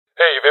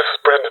Hey, this is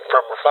Brendan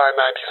from Refine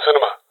 90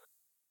 Cinema.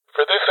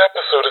 For this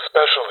episode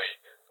especially,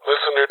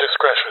 listener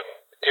discretion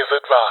is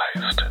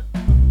advised.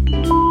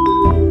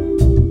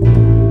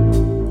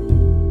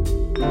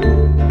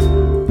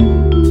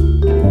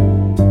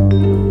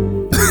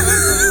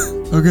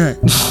 Okay.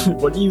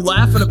 What are you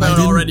laughing about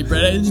already,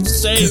 Brendan? I didn't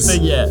say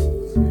anything yet.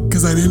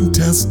 Because I didn't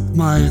test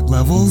my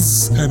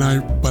levels,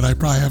 but I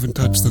probably haven't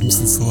touched them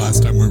since the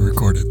last time we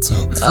recorded, so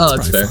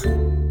that's fair.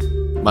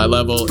 Fun. My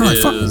level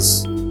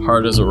is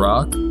hard as a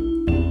rock.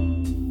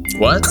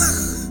 What?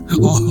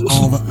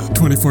 all the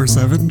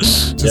 24/7.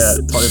 Yeah,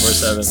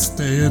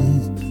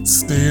 24/7.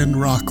 Staying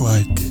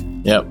rock-like.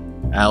 Yep.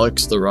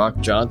 Alex the Rock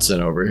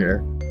Johnson over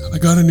here. I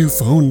got a new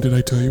phone. Did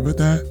I tell you about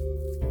that?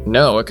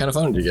 No, what kind of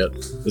phone did you get?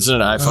 Is it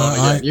an iPhone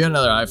again? You got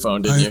another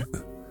iPhone, didn't you?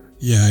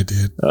 Yeah, I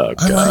did. Oh,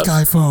 God. I like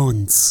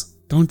iPhones.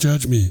 Don't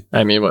judge me.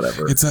 I mean,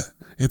 whatever. It's an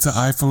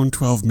iPhone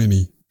 12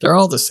 mini. They're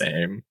all the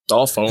same.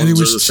 All phones and it are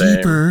was the same.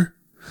 cheaper.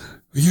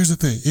 Here's the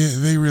thing.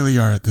 They really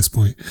are at this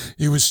point.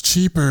 It was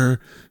cheaper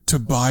to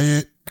buy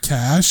it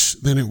cash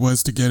than it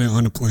was to get it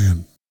on a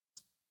plan.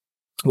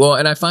 Well,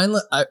 and I find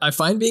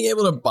being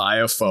able to buy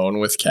a phone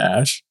with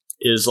cash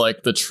is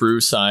like the true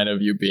sign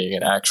of you being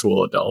an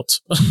actual adult.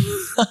 But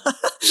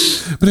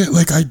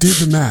I did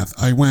the math.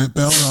 I went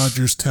Bell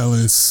Rogers,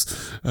 Telus,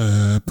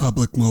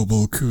 Public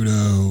Mobile,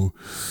 Kudo,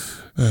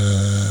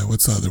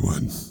 what's the other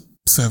one?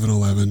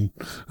 7-Eleven,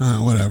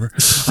 whatever.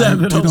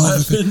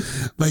 7-Eleven.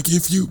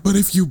 If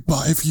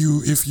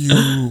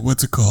you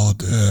what's it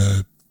called?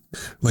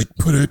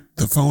 Put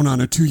the phone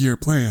on a 2-year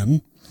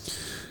plan,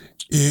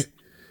 it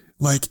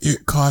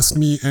cost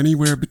me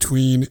anywhere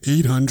between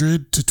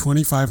 $800 to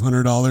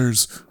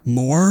 $2,500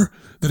 more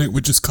than it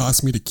would just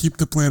cost me to keep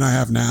the plan I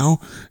have now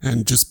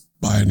and just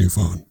buy a new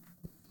phone.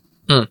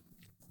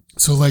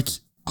 So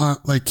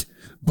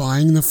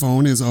buying the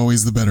phone is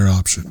always the better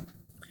option.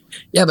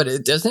 Yeah, but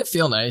doesn't it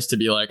feel nice to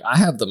be like, I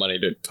have the money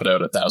to put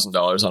out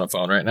 $1,000 on a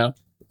phone right now?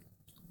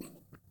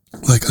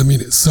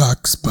 It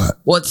sucks, but...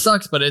 Well, it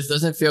sucks, but it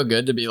doesn't feel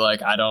good to be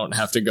like, I don't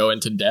have to go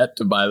into debt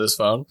to buy this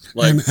phone.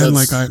 My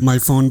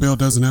phone bill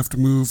doesn't have to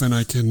move, and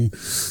I can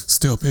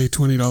still pay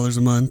 $20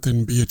 a month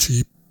and be a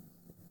cheap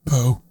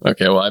po.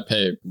 Okay, well, I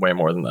pay way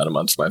more than that a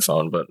month for my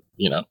phone, but,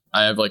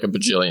 I have a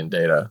bajillion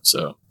data,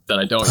 so that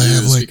I don't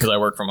use because I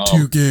work from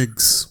home. 2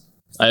 gigs.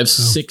 I have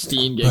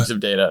 16 gigs of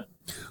data.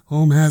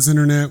 Home has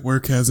internet,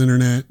 work has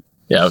internet.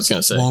 Yeah, I was going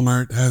to say.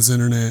 Walmart has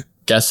internet.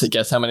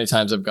 Guess how many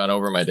times I've gone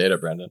over my data,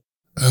 Brendan?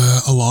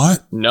 A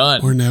lot?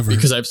 None. Or never.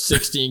 Because I have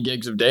 16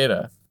 gigs of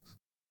data.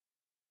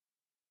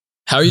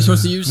 How are you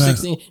supposed to use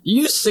 16?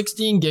 You use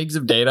 16 gigs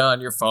of data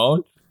on your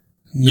phone?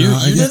 No,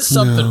 you did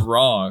something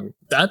wrong.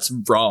 That's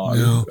wrong.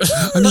 No.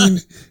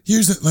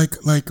 Here's it.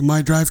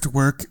 My drive to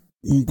work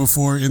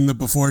before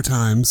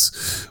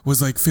times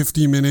was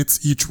 50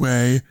 minutes each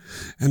way.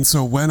 And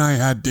so when I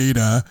had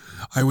data,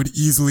 I would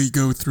easily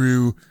go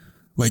through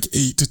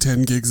 8 to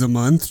 10 gigs a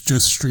month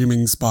just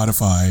streaming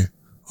Spotify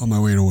on my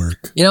way to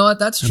work. You know what?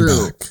 That's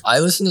true. Back. I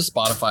listen to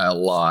Spotify a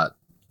lot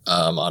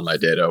on my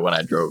data when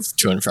I drove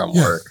to and from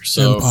work.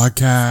 So and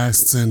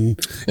podcasts, and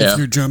if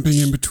you're jumping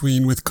in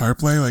between with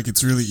CarPlay,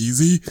 it's really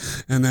easy.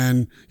 And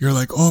then you're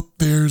like,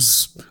 they're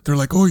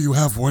like, you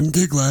have 1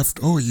 gig left.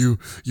 Oh,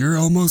 you're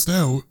almost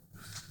out.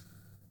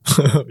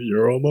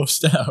 You're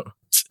almost out.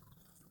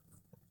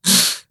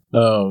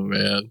 Oh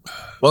man,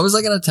 what was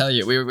I going to tell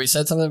you? We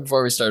said something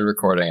before we started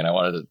recording, and I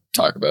wanted to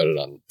talk about it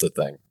on the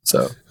thing.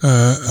 So,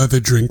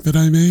 the drink that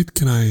I made.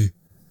 Can I?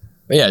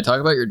 But yeah,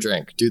 talk about your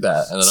drink. Do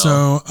that. And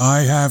then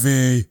I have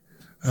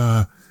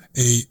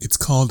it's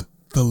called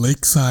the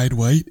Lakeside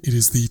White. It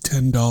is the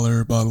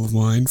 $10 bottle of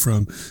wine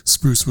from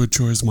Sprucewood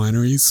Shores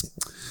Wineries,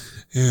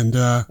 and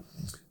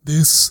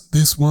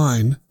this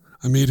wine,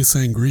 I made a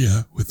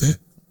sangria with it.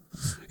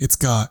 It's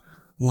got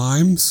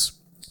limes,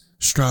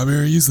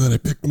 strawberries that I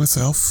picked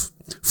myself,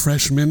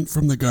 fresh mint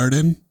from the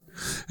garden,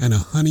 and a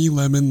honey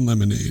lemon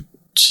lemonade.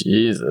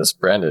 Jesus,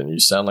 Brendan, you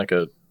sound like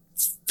a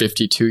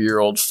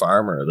 52-year-old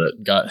farmer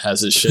that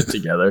has his shit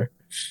together.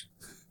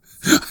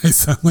 I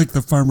sound like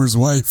the farmer's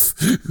wife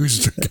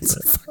who's drinking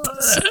some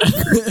fucking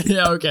sangria.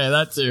 Yeah, okay,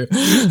 that too.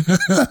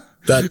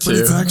 That too. But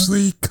it's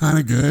actually kind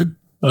of good.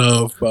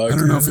 Oh, fuck. I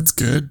don't know if it's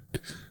good,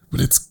 but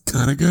it's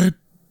kind of good.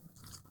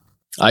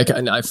 I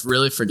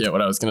really forget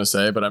what I was going to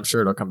say, but I'm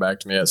sure it'll come back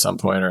to me at some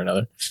point or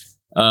another.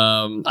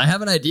 I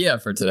have an idea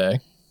for today.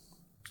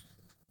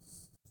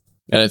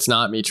 And it's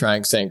not me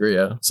trying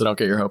sangria, so don't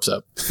get your hopes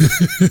up.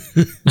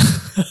 If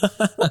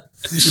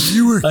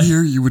you were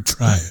here, you would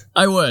try it.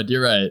 I would.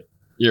 You're right.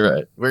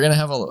 We're going to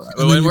have a...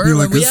 When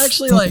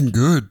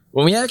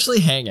we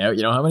actually hang out,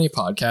 you know how many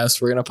podcasts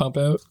we're going to pump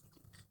out?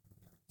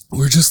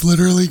 We're just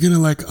literally going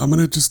to I'm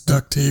going to just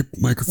duct tape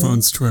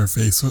microphones to our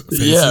faces.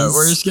 Yeah,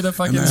 we're just going to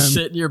fucking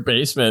sit in your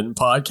basement and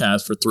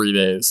podcast for 3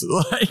 days.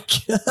 I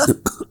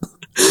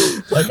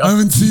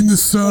haven't seen the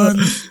sun.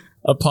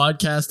 A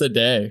podcast a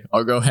day.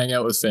 I'll go hang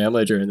out with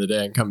family during the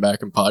day and come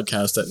back and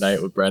podcast at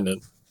night with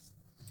Brendan.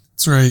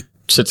 That's right.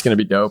 Shit's going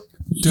to be dope.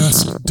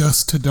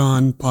 Dusk to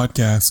Dawn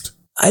podcast.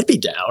 I'd be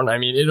down. I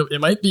mean,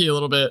 it might be a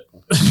little bit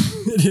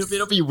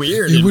It'll be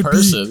weird It in would be-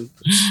 person.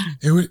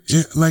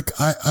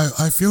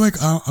 I feel like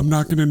I'm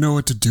not going to know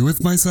what to do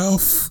with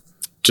myself.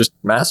 Just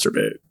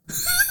masturbate.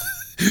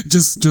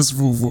 Just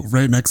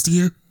right next to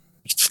you.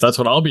 That's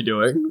what I'll be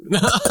doing.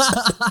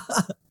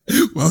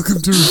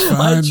 Welcome to I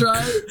Refined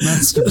tried.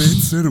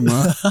 Masturbate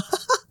Cinema.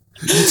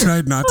 You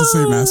tried not to say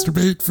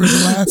masturbate for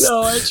the last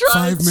No, I 5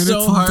 tried minutes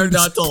so and hard 30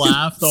 not to seconds.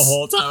 laugh the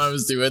whole time I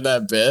was doing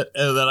that bit,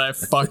 and then I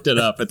fucked it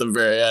up at the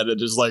very end and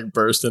just like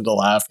burst into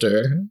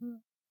laughter.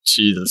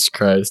 Jesus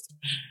Christ.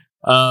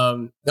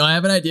 No, I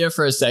have an idea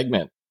for a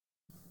segment.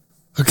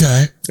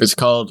 Okay. It's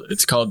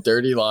called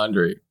Dirty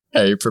Laundry.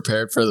 Are you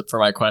prepared for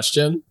my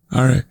question?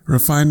 All right.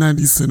 Refined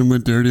 90s Cinema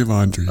Dirty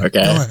Laundry.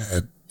 Okay. Go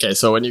ahead. Okay,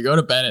 so when you go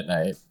to bed at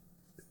night,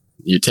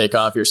 you take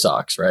off your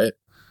socks, right?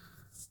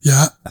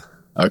 Yeah.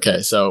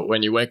 Okay, so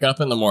when you wake up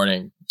in the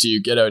morning, do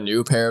you get a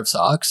new pair of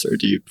socks or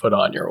do you put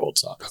on your old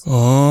socks?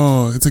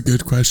 Oh, it's a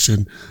good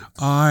question.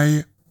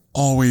 I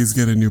always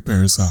get a new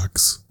pair of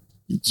socks.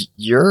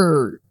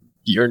 You're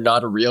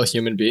not a real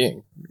human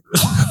being.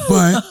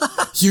 But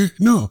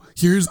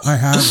here's I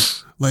have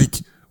like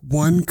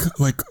one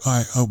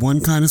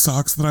kind of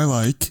socks that I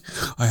like.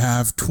 I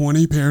have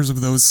 20 pairs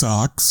of those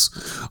socks.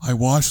 I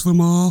wash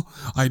them all.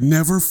 I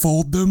never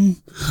fold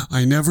them.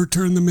 I never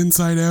turn them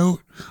inside out.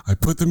 I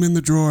put them in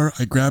the drawer.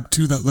 I grab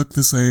two that look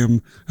the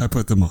same. I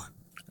put them on.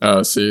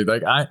 Oh, see,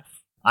 like I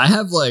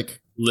have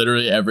like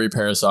literally every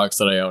pair of socks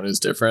that I own is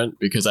different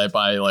because I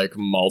buy like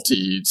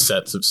multi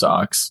sets of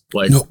socks,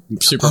 like No,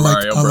 Super I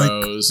Mario like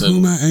Bros. and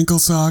Puma ankle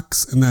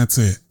socks, and that's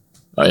it.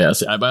 oh yeah,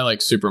 see, I buy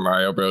like Super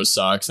Mario Bros.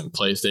 Socks and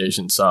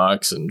PlayStation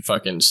socks and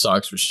fucking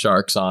socks with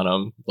sharks on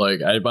them.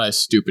 Like I buy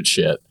stupid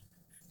shit.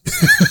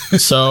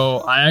 So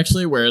I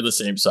actually wear the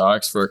same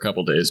socks for a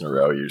couple days in a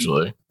row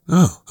usually.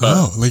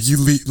 Like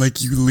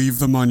you leave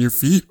them on your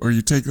feet, or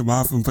you take them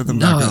off and put them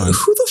No, back on. who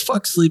the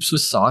fuck sleeps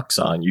with socks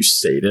on? You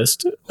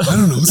sadist. I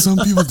don't know. Some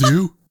people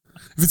do.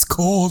 If it's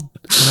cold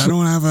and I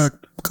don't have a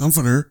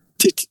comforter,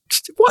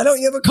 Why don't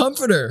you have a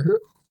comforter?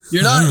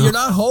 You're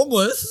not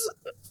homeless.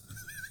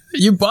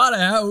 You bought a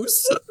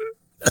house.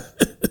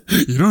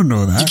 you don't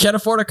know You that. can't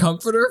afford a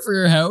comforter for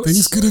your house.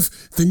 Things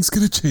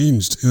could have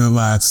changed in the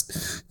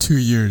last 2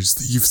 years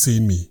that you've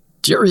seen me.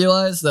 Do you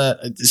realize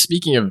that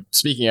speaking of,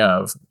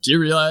 do you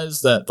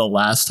realize that the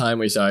last time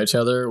we saw each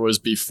other was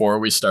before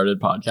we started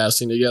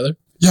podcasting together?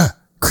 Yeah,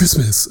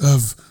 Christmas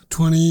of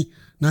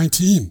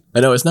 2019. I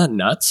know, it's not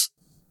nuts.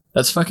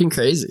 That's fucking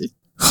crazy.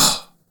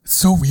 It's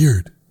so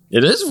weird.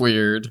 It is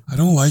weird. I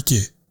don't like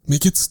it.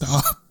 Make it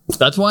stop.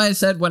 That's why I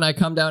said when I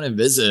come down and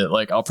visit,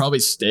 like I'll probably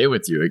stay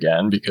with you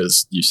again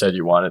because you said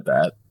you wanted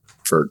that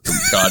for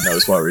God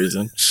knows what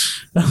reason.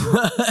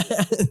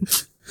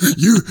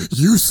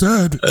 You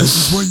said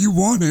this is what you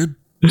wanted.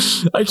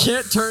 I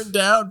can't turn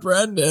down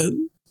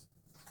Brendan.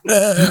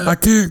 I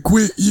can't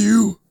quit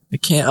you.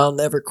 I'll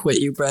never quit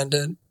you,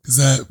 Brendan. Is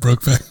that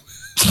Brokeback?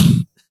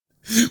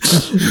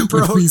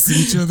 When we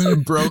see each other,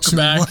 should we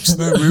watch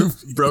that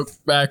movie?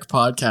 Brokeback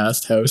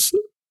podcast house.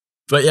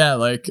 But yeah,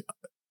 like,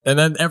 and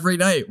then every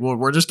night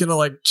we're just gonna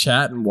like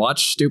chat and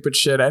watch stupid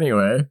shit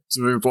anyway.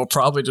 So we'll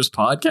probably just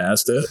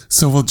podcast it.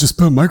 So we'll just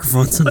put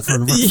microphones in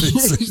front of our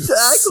faces.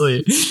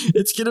 Exactly.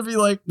 It's gonna be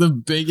like the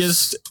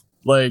biggest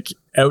like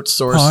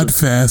outsourced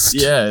Podfest.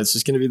 Yeah, it's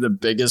just gonna be the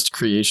biggest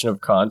creation of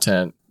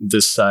content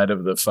this side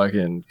of the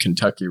fucking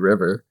Kentucky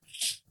River.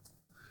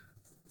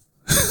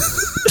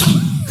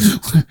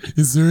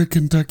 Is there a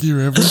Kentucky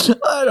River?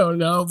 I don't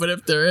know, but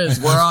if there is,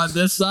 we're on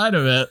this side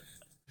of it.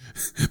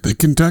 The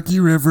Kentucky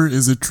River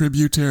is a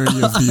tributary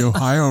of the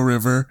Ohio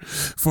River,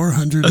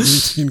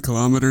 418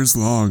 kilometers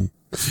long,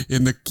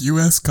 in the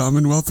U.S.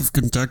 Commonwealth of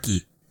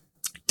Kentucky.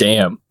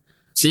 Damn.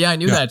 See, I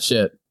knew Yeah. that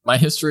shit. My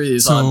history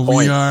is So on point.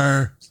 we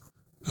are.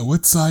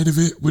 What side of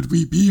it would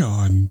we be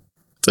on?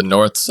 The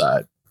north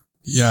side.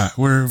 Yeah,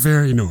 we're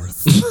very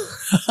north.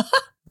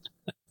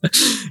 You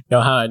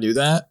know how I knew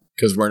that?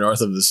 Because we're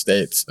north of the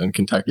states, and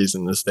Kentucky's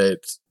in the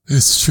states.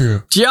 It's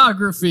true.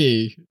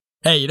 Geography.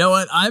 Hey, you know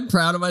what? I'm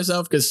proud of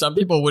myself because some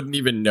people wouldn't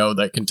even know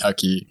that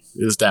Kentucky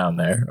is down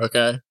there,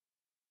 okay?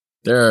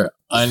 They're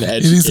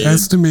uneducated. It is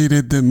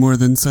estimated that more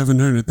than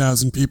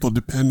 700,000 people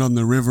depend on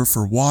the river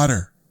for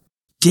water.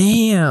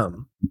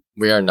 Damn.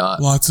 We are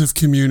not. Lots of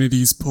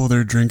communities pull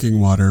their drinking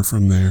water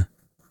from there.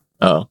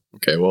 Oh,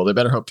 okay. Well, they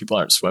better hope people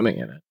aren't swimming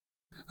in it.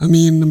 I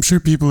mean, I'm sure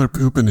people are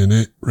pooping in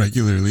it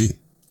regularly.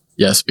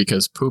 Yes,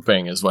 because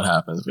pooping is what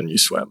happens when you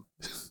swim.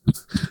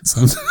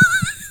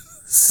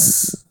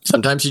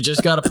 Sometimes you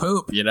just gotta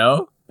poop, you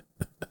know?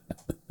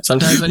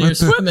 Sometimes when you're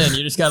swimming,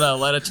 you just gotta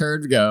let a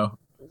turd go.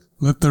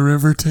 Let the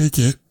river take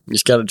it. You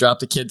just gotta drop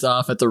the kids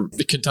off at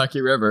the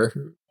Kentucky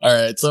River. All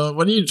right, so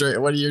what are you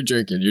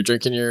drinking? You're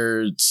drinking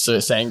your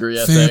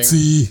sangria thing?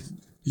 Fancy.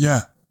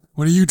 Yeah.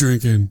 What are you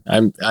drinking?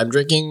 I'm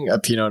drinking a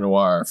Pinot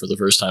Noir for the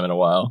first time in a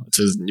while. It's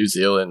a New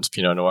Zealand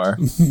Pinot Noir.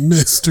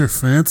 Mr.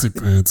 Fancy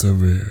Pants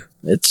over here.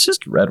 It's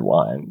just red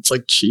wine. It's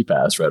like cheap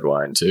ass red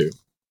wine too.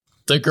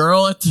 The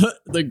girl at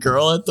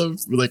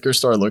the liquor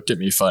store looked at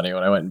me funny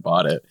when I went and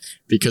bought it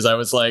because I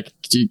was like,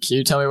 can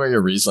you tell me where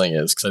your Riesling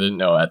is? Because I didn't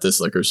know at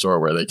this liquor store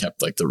where they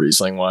kept like the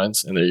Riesling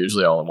ones, and they're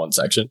usually all in one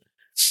section.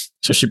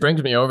 So she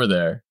brings me over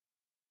there,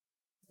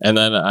 and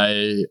then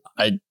I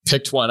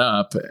picked one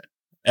up,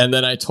 and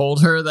then I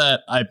told her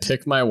that I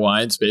pick my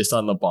wines based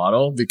on the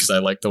bottle because I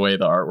like the way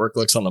the artwork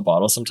looks on the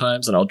bottle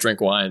sometimes, and I'll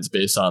drink wines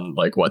based on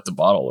like what the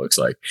bottle looks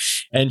like.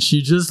 And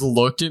she just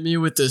looked at me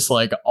with this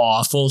like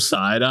awful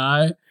side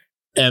eye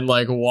and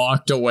like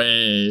walked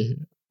away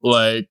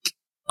like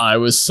I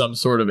was some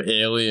sort of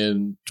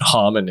alien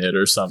hominid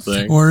or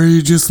something. Or are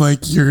you just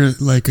like, you're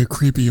like a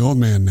creepy old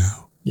man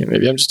now? Yeah,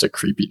 maybe I'm just a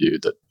creepy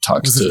dude that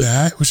talks Was it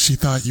that? Was she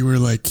thought you were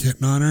like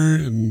hitting on her?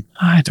 And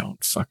I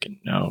don't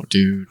fucking know,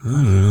 dude.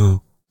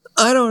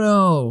 I don't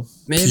know.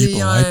 Maybe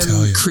People, I tell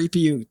I'm a you.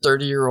 creepy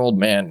 30-year-old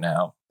man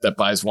now that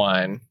buys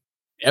wine.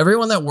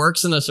 Everyone that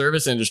works in the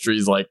service industry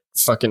is like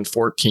fucking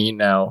 14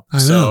 now.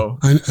 I know.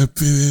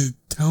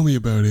 Tell me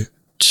about it.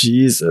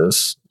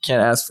 Jesus.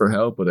 Can't ask for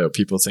help without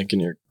people thinking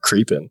you're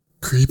creeping.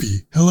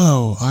 Creepy.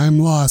 Hello, I'm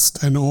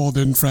lost and old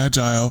and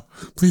fragile.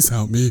 Please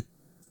help me.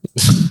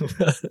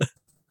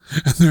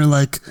 And they're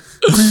like,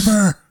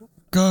 creeper,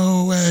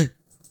 go away.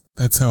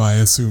 That's how I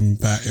assume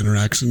that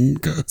interaction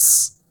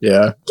goes.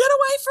 Yeah. Get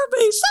away from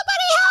me.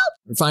 Somebody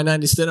help. Fine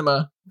 90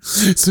 Cinema.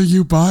 So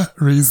you bought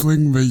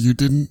Riesling, but you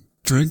didn't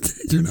drink?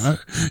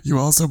 You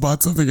also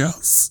bought something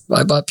else?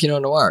 I bought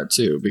Pinot Noir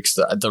too because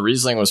the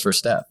Riesling was for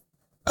Steph.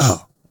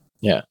 Oh.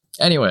 Yeah.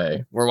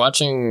 Anyway, we're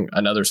watching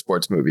another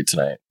sports movie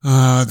tonight.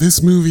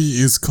 This movie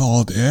is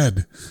called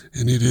Ed,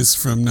 and it is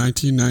from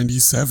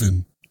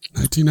 1997.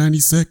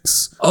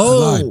 1996.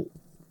 Oh,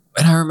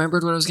 and I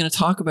remembered what I was going to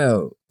talk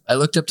about. I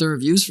looked up the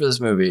reviews for this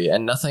movie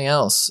and nothing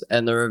else.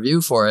 And the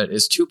review for it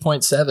is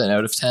 2.7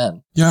 out of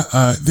 10.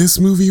 Yeah, this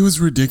movie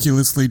was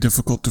ridiculously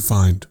difficult to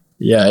find.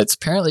 Yeah, it's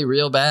apparently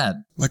real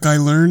bad. Like, I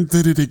learned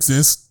that it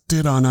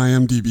existed on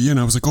IMDb, and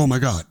I was like, oh my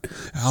god,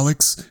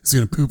 Alex is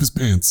going to poop his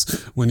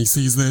pants when he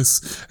sees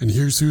this, and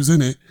here's who's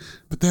in it.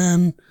 But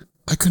then,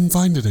 I couldn't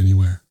find it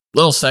anywhere.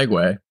 Little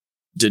segue.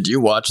 Did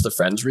you watch the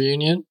Friends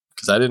reunion?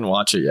 Because I didn't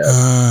watch it yet.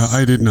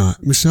 I did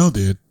not. Michelle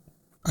did.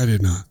 I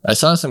did not. I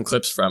saw some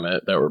clips from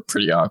it that were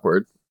pretty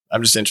awkward.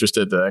 I'm just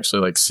interested to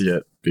actually like see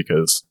it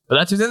because... But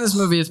that's who's in this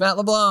movie is Matt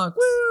LeBlanc.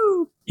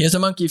 Woo! He has a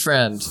monkey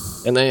friend.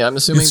 And I'm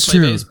assuming It's play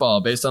true.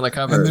 baseball based on the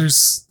cover. And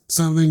there's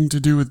something to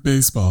do with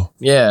baseball.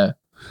 Yeah.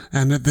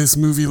 And that this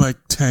movie like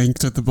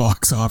tanked at the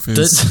box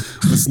office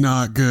was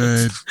not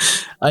good.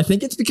 I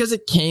think it's because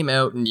it came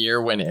out in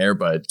year when Air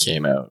Bud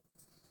came out.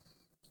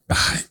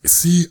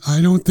 See,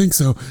 I don't think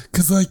so.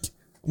 Because like,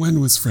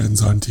 when was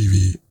Friends on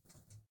TV?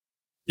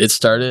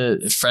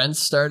 Friends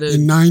started...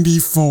 In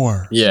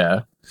 94.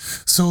 Yeah.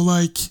 So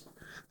like,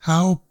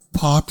 how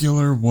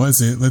popular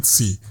was it? Let's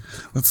see.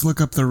 Let's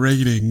look up the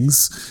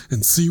ratings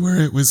and see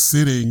where it was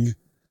sitting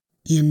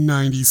in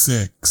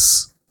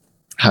 96.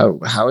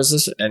 How is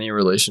this any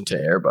relation to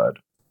Air Bud?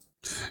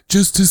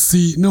 Just to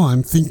see. No,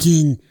 I'm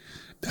thinking,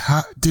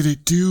 did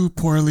it do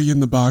poorly in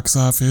the box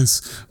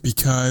office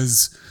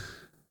because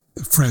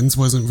Friends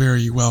wasn't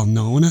very well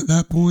known at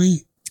that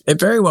point? It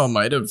very well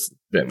might have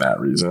been that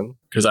reason.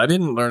 Because I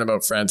didn't learn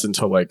about Friends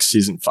until like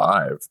season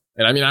 5.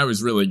 And I mean, I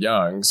was really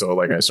young. So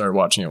like I started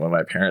watching it when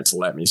my parents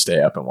let me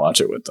stay up and watch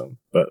it with them.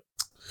 But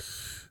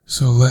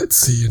so let's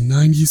see, in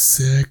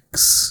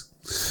 96.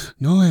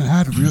 No, it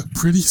had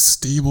pretty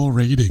stable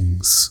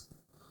ratings.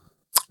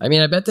 I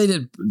mean, I bet they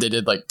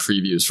did like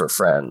previews for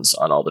Friends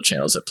on all the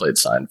channels that played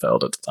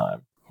Seinfeld at the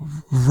time.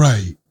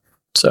 Right.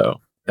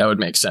 So that would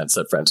make sense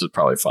that Friends was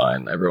probably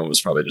fine. Everyone was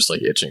probably just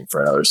like itching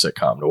for another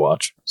sitcom to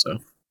watch. So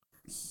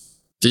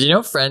did you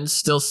know Friends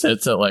still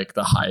sits at like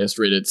the highest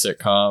rated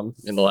sitcom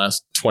in the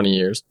last 20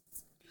 years?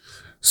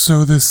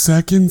 So the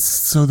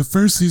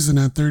first season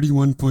had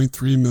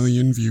 31.3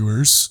 million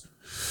viewers.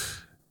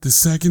 The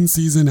second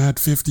season had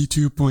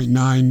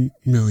 52.9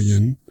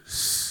 million.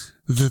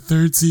 The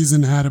third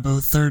season had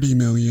about 30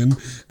 million.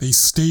 They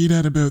stayed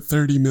at about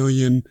 30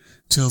 million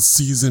till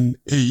season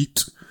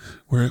 8,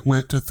 where it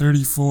went to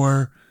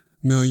 34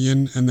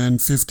 million and then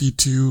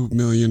 52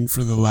 million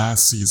for the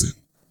last season.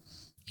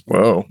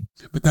 Whoa.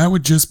 But that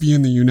would just be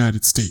in the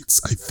United States,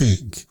 I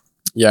think.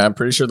 Yeah, I'm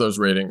pretty sure those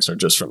ratings are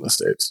just from the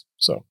States.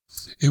 So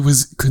it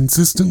was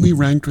consistently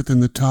ranked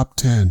within the top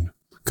 10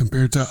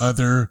 compared to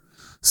other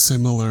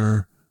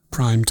similar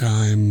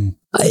primetime.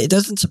 It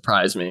doesn't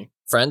surprise me.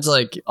 Friends,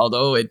 like,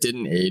 although it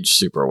didn't age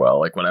super well,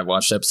 like when I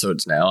watched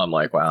episodes now, I'm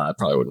like, wow, that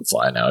probably wouldn't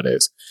fly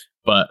nowadays.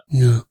 But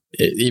yeah.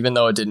 Even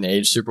though it didn't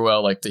age super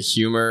well, like the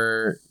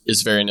humor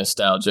is very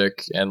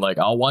nostalgic, and like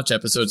I'll watch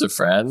episodes of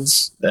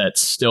Friends that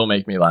still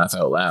make me laugh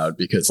out loud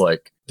because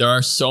like there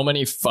are so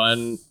many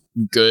fun,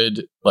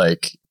 good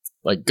like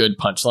good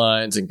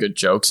punchlines and good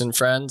jokes in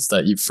Friends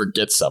that you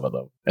forget some of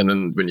them, and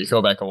then when you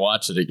go back and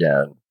watch it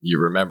again, you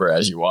remember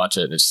as you watch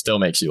it, and it still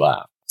makes you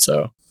laugh.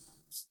 So at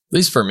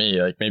least for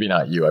me, like maybe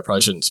not you. I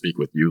probably shouldn't speak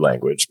with you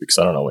language because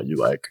I don't know what you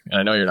like, and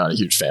I know you're not a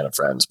huge fan of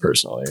Friends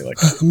personally. Like,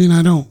 I mean,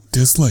 I don't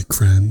dislike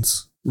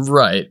Friends.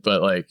 Right,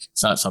 but like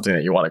it's not something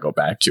that you want to go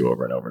back to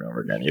over and over and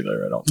over again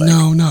either, I don't think.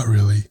 No, not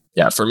really.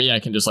 Yeah, for me, I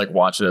can just like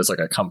watch it as like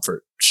a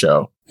comfort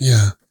show.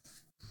 Yeah.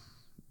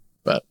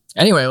 But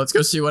anyway, let's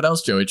go see what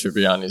else Joey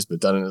Tribbiani's been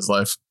done in his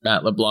life.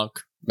 Matt LeBlanc.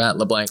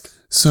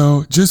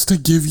 So just to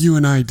give you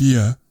an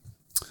idea,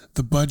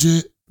 the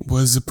budget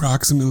was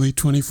approximately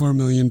 $24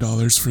 million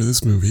for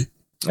this movie.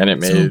 And it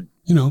made...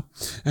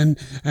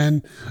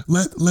 and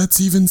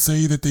let's even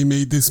say that they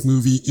made this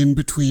movie in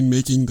between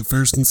making the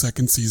first and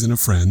second season of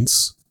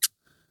Friends.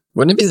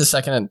 Wouldn't it be the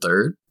second and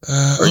third?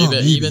 Or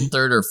even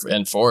third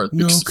and fourth?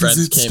 No, because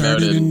it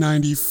started in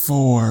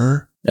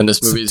 94. And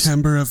this movie's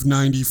September of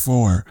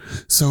 94.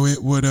 So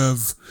it would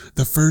have,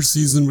 the first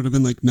season would have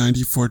been like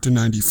 94 to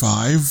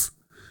 95.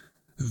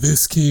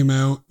 This came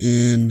out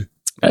in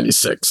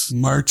 96.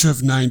 March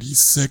of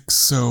 96.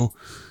 So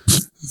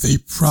they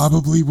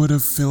probably would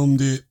have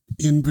filmed it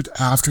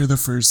after the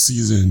first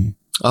season.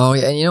 Oh,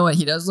 yeah. And you know what?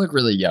 He does look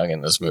really young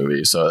in this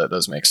movie. So that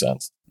does make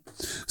sense.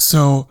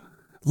 So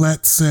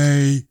let's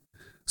say,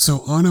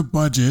 so on a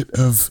budget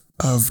of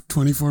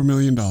 $24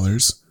 million,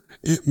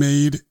 it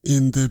made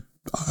in the,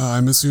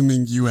 I'm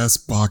assuming US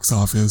box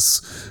office,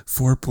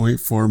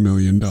 $4.4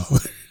 million.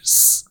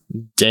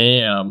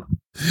 Damn.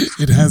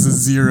 It has a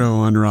 0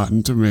 on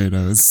Rotten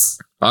Tomatoes.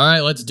 All right,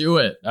 let's do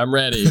it. I'm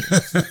ready.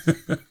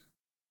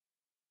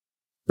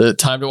 The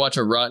time to watch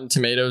a Rotten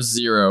Tomatoes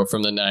 0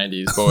 from the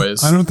 90s,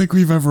 boys. I don't think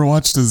we've ever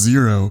watched a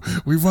 0.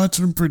 We've watched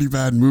some pretty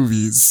bad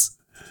movies.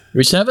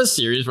 We should have a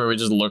series where we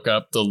just look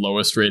up the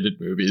lowest rated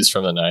movies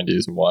from the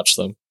 90s and watch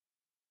them.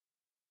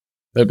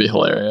 That'd be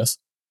hilarious.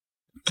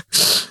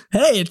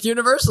 Hey, it's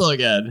Universal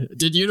again.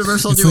 Did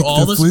Universal do like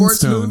all the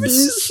sports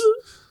movies?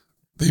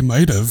 They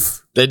might have.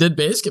 They did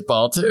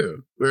basketball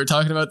too. We were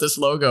talking about this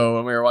logo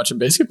when we were watching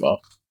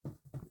basketball.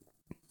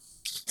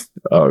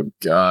 Oh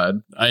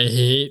God, I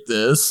hate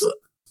this.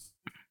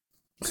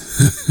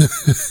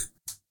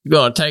 You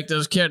gonna take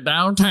this kid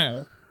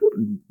downtown?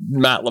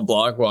 Matt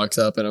LeBlanc walks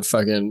up in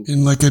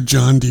in like a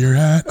John Deere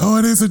hat. Oh,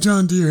 it is a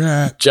John Deere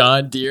hat.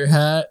 John Deere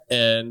hat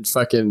and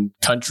fucking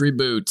country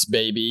boots,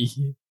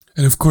 baby.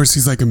 And of course,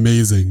 he's like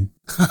amazing.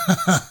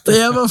 They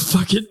have a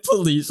fucking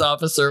police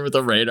officer with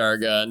a radar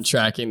gun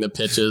tracking the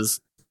pitches.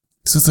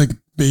 So it's like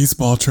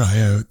baseball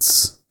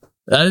tryouts.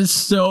 That is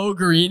so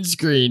green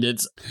screened.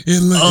 It's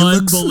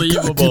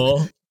unbelievable.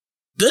 Looks,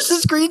 this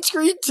is green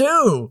screen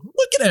too.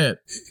 Look at it.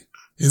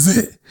 Is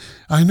it?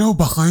 I know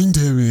behind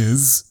him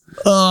is.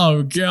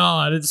 Oh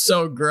God, it's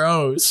so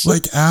gross.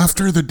 Like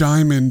after the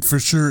diamond for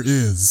sure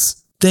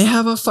is. They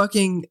have a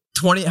fucking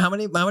 20. How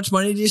much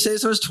money did you say?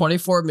 So it was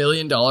 $24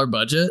 million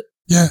budget.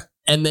 Yeah.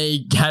 And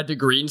they had to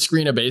green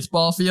screen a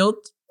baseball field.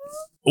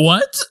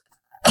 What?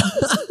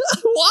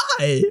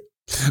 Why?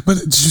 But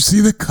did you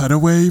see the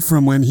cutaway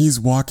from when he's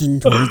walking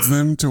towards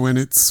them to when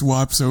it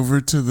swaps over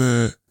to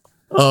the...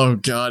 Oh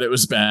God, it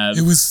was bad.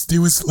 It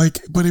was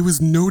like, but it was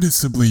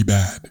noticeably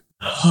bad.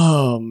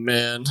 Oh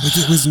man. Like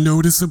it was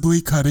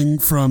noticeably cutting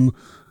from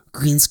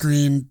green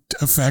screen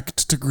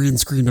effect to green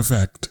screen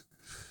effect.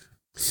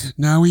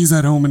 Now he's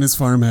at home in his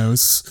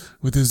farmhouse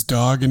with his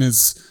dog and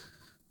his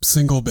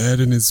single bed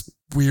and his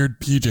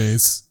weird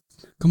PJs.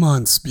 Come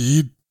on,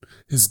 Speed.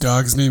 His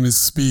dog's name is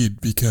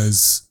Speed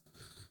because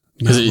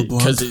Matt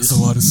LeBlanc has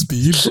a lot of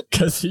speed.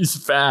 Because he's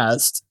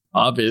fast,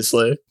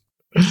 obviously.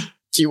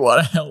 Do you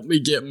want to help me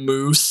get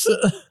Moose?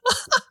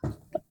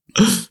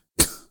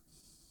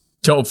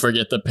 Don't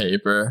forget the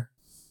paper.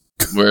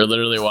 We're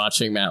literally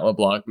watching Matt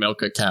LeBlanc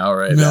milk a cow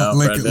right now.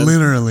 Like Brendan.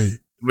 Literally.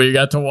 We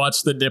got to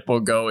watch the nipple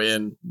go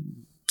in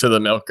to the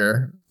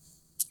milker.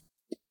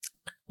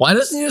 Why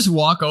doesn't he just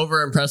walk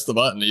over and press the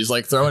button? He's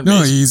like throwing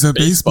he's a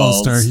baseball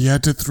star. He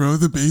had to throw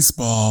the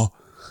baseball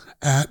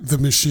at the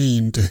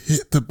machine to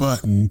hit the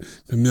button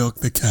to milk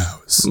the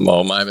cows.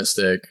 Oh, my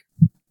mistake.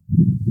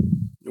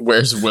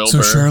 Where's Wilbur?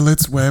 So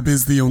Charlotte's Web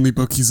is the only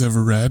book he's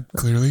ever read,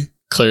 clearly?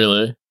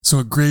 Clearly. So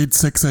a grade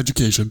 6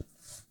 education.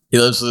 He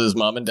lives with his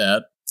mom and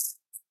dad.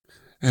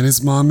 And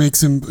his mom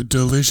makes him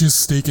delicious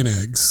steak and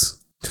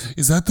eggs.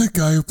 Is that the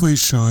guy who plays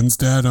Sean's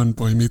dad on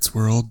Boy Meets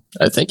World?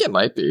 I think it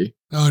might be.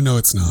 Oh, no,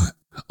 it's not.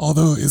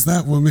 Although, is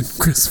that woman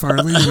Chris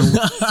Farley?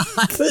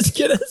 I was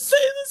going to say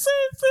the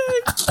same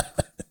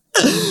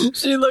thing.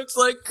 She looks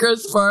like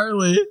Chris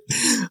Farley.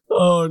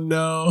 Oh,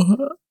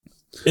 no.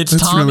 It's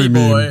That's Tommy really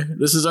Boy. Mean.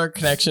 This is our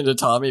connection to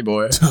Tommy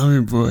Boy.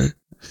 Tommy Boy.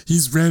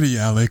 He's ready,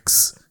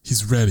 Alex.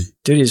 He's ready.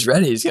 Dude, he's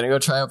ready. He's going to go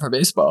try out for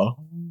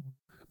baseball.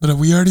 But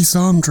we already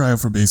saw him try out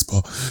for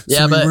baseball.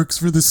 Yeah, so he works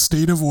for the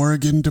State of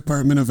Oregon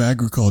Department of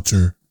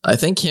Agriculture. I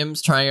think him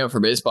trying out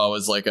for baseball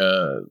was like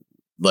a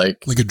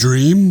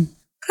dream?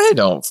 I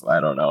don't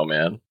know,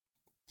 man.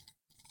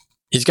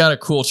 He's got a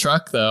cool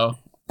truck, though.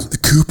 The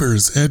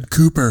Coopers, Ed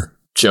Cooper.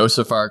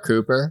 Joseph R.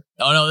 Cooper.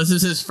 Oh, no, this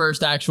is his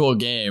first actual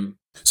game.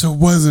 So it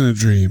wasn't a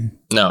dream.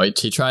 No, he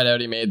tried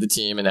out, he made the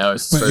team, and now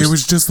it's But it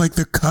was just like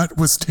the cut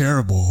was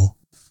terrible.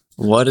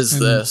 What is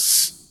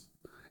this?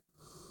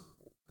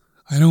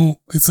 I don't...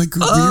 It's like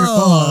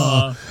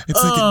weird...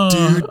 it's like a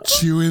dude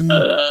chew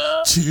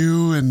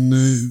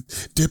and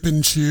dip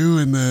and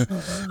chew,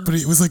 but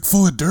it was like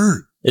full of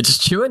dirt. It's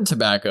chewing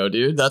tobacco,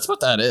 dude. That's what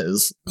that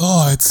is.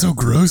 Oh, it's so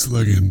gross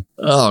looking.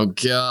 Oh,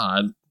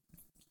 God.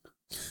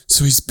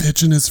 So he's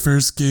pitching his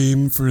first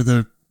game for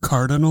the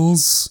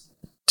Cardinals.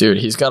 Dude,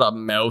 he's got a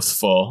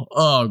mouthful.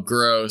 Oh,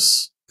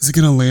 gross. Is it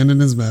going to land in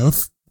his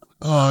mouth?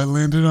 Oh, it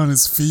landed on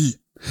his feet.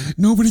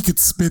 Nobody could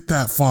spit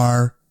that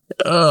far.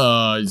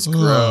 Oh, he's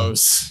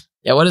gross.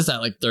 Yeah, what is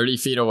that, like 30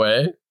 feet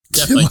away?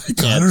 Definitely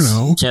I don't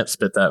know. Can't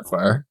spit that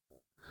far.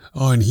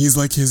 Oh, and he's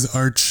like his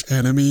arch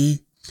enemy,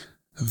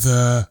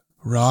 the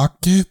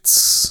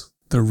Rockets?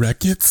 The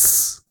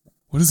Reckets?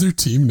 What is their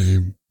team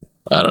name?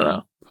 I don't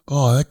know.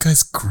 Oh, that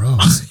guy's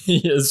gross. He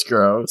is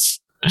gross.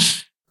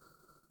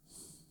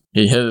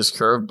 He hit his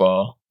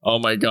curveball. Oh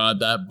my God,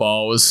 that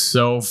ball was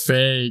so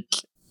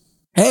fake.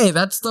 Hey,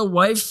 that's the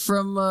wife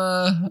from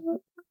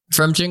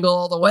Jingle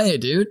All the Way,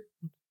 dude.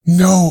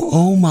 No,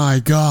 oh my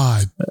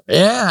God.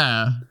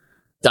 Yeah.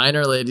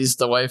 Diner lady's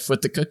the wife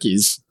with the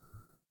cookies.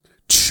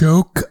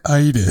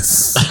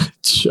 Choke-itis.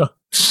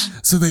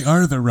 So they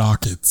are the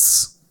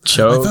Rockets.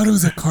 Choke. I thought it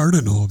was a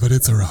Cardinal, but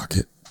it's a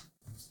Rocket.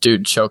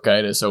 Dude,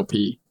 choke-itis OP.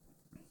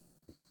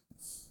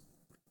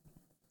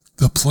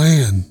 The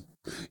Plan.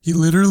 He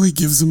literally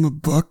gives him a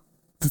book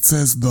that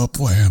says The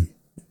Plan.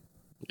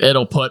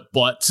 It'll put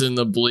butts in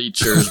the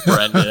bleachers,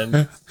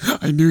 Brendan.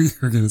 I knew you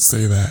were going to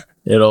say that.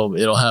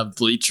 It'll have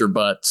bleacher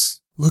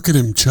butts. Look at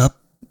him, Chup.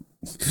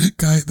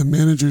 Guy, the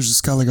manager's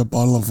just got like a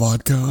bottle of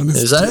vodka on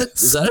his Is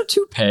that a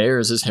toupee or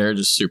is his hair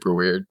just super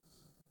weird?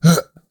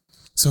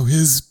 So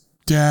his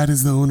dad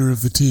is the owner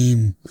of the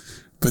team,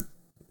 but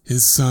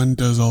his son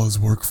does all his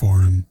work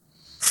for him.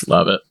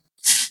 Love it.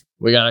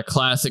 We got a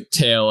classic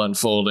tale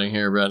unfolding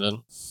here,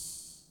 Brendan.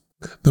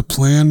 The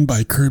Plan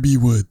by Kirby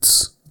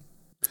Woods.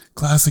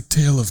 Classic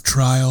tale of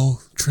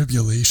trial,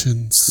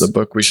 tribulations. The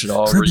book we should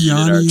all read in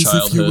our Tribbiani's,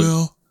 childhood. if you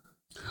will.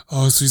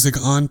 Oh, so he's like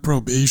on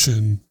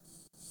probation.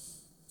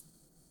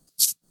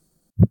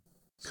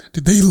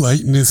 Did they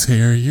lighten his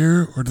hair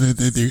here, or did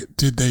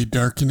they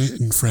darken it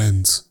in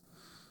Friends?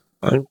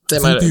 They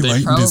lightened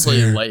his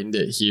probably hair. lightened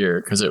it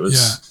here because it was.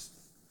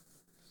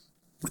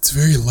 Yeah, it's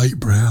very light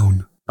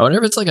brown. I wonder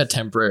if it's like a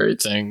temporary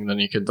thing. Then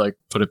you could like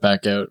put it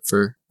back out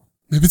for.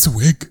 Maybe it's a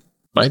wig,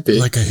 Might be.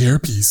 like a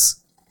hairpiece.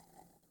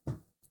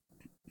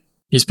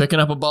 He's picking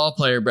up a ball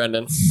player,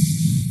 Brendan.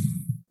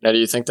 Now, do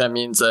you think that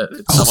means that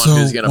it's someone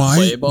who's going to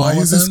play ball why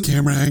with is this him?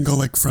 camera angle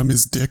like from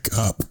his dick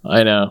up?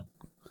 I know.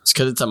 It's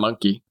because it's a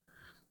monkey.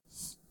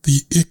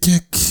 The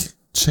Ikic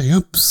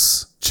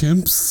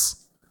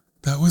chimps.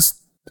 That was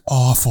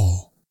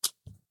awful.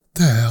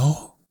 The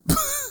hell?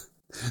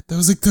 That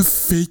was like the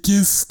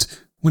fakest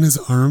when his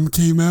arm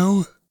came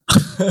out.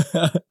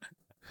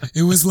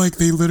 It was like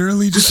they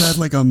literally just had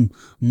like a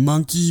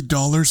monkey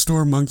dollar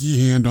store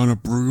monkey hand on a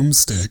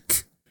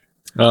broomstick.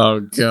 Oh,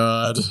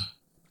 God.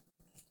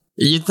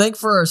 You'd think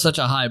for such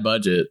a high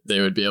budget, they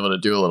would be able to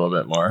do a little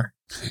bit more.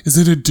 Is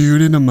it a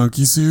dude in a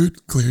monkey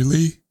suit?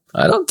 Clearly.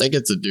 I don't think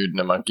it's a dude in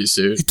a monkey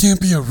suit. It can't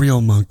be a real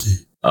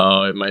monkey.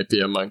 Oh, it might be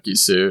a monkey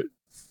suit.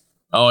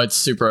 Oh, it's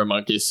super a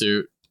monkey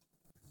suit.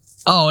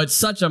 Oh, it's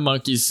such a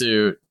monkey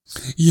suit.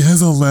 He has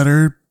a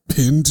letter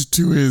pinned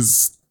to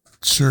his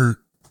shirt.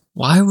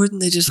 Why wouldn't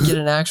they just get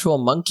an actual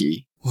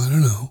monkey? Well, I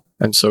don't know.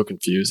 I'm so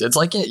confused. It's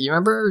like, you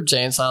remember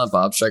Jay and Silent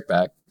Bob Strike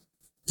Back?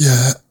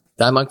 Yeah.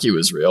 That monkey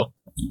was real.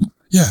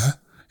 Yeah.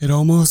 It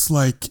almost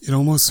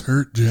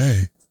hurt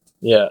Jay.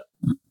 Yeah.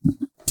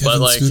 Kevin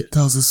like- Smith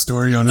tells a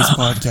story on his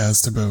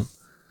podcast about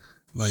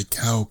like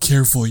how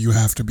careful you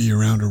have to be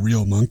around a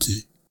real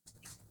monkey.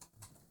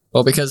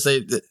 Well, because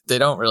they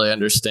don't really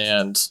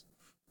understand.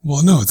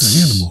 Well, no, it's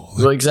an animal.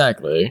 Well,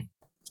 exactly.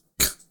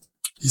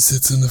 He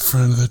sits in the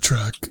front of the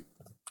truck.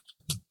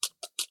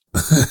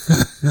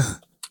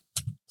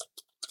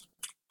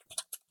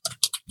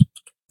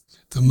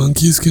 The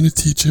monkey's going to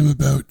teach him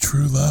about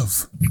true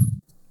love.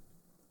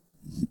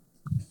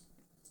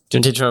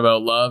 Gonna teach him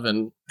about love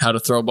and how to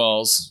throw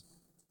balls.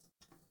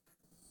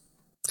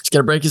 He's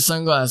gonna break his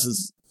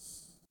sunglasses.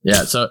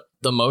 Yeah, so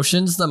the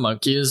motions the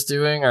monkey is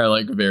doing are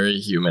like very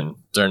human.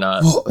 They're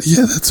not. Well,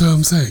 yeah, that's what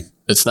I'm saying.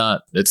 It's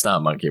not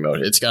monkey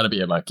mode. It's got to be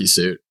a monkey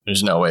suit.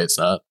 There's no way it's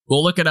not.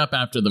 We'll look it up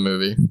after the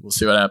movie. We'll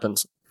see what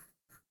happens.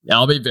 Yeah,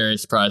 I'll be very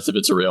surprised if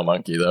it's a real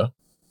monkey, though.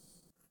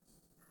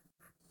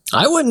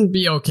 I wouldn't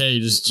be okay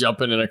just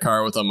jumping in a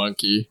car with a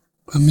monkey.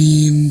 I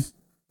mean,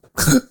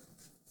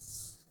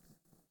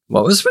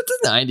 What was with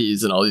the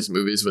 90s and all these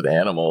movies with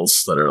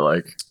animals that are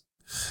like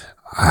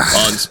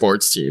on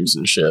sports teams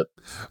and shit?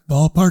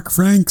 ballpark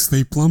Franks,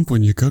 they plump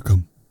when you cook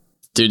them.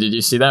 Dude, did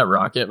you see that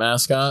Rocket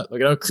mascot?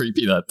 Look at how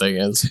creepy that thing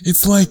is.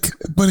 It's like,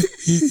 but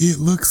it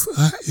looks,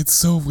 it's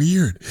so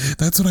weird.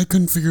 That's what I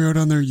couldn't figure out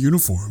on their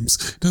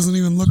uniforms. It doesn't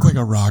even look like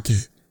a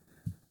rocket.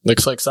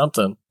 Looks like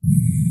something.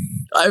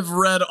 I've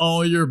read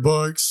all your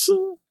books.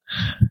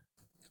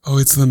 Oh,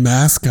 it's the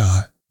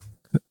mascot.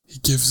 He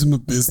gives him a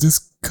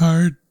business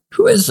card.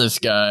 Who is this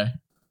guy?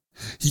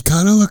 He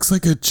kind of looks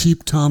like a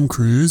cheap Tom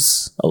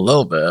Cruise. A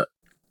little bit.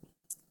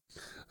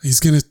 He's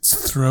going to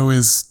throw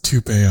his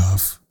toupee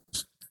off.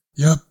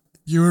 Yep,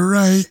 you were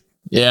right.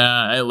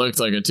 Yeah, it looked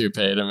like a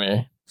toupee to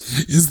me.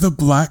 Is the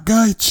black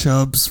guy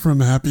Chubbs from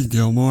Happy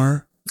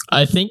Gilmore?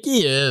 I think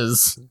he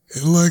is.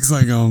 It looks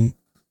like him.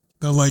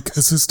 The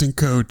assistant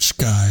coach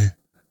guy.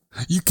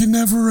 You can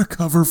never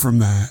recover from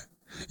that.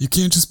 You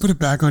can't just put it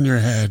back on your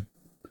head.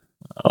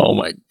 Oh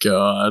my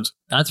god.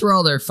 That's where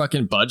all their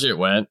fucking budget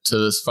went, to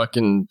this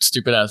fucking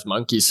stupid ass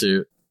monkey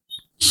suit.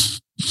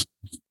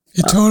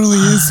 It totally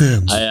is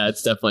him. Yeah,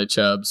 it's definitely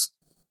Chubbs.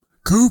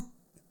 Coop.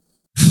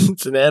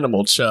 It's an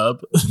animal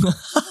chub.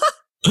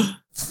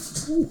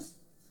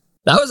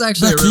 That was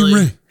actually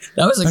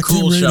that was a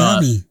cool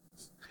shot.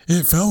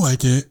 It felt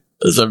like it.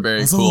 It was a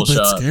very cool shot. I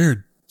was a little bit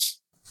scared.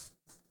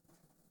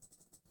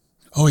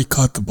 Oh, he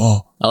caught the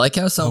ball. I like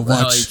how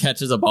how he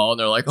catches a ball and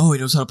they're like, oh, he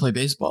knows how to play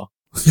baseball.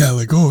 Yeah,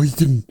 he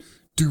can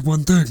do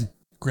one thing.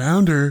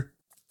 Grounder.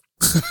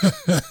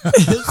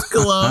 His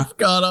glove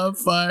got on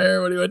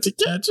fire when he went to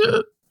catch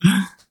it.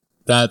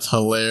 That's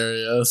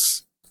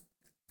hilarious.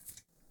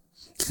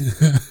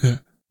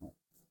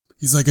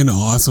 He's like an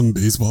awesome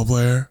baseball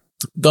player.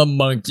 The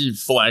monkey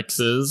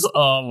flexes.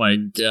 Oh my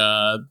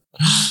god.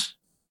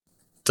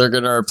 They're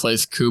gonna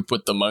replace Coop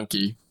with the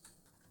monkey.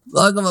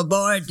 Welcome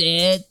aboard,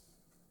 Dad.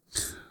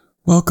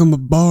 Welcome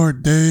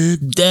aboard,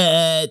 Dad.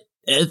 Dad.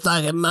 It's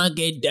like a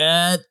monkey,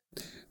 Dad.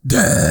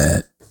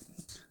 Dad.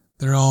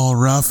 They're all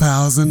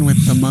roughhousing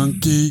with the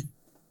monkey.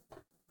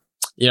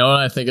 You know what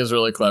I think is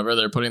really clever?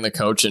 They're putting the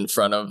coach in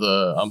front of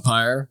the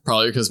umpire,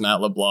 probably because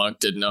Matt LeBlanc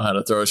didn't know how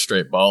to throw a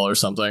straight ball or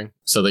something,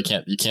 so you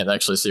can't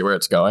actually see where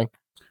it's going.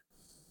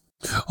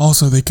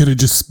 Also, they could have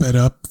just sped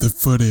up the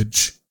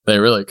footage. They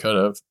really could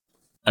have.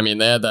 I mean,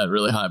 they had that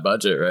really high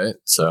budget, right?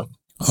 So.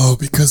 Oh,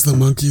 because the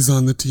monkey's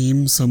on the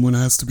team, someone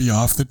has to be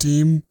off the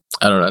team?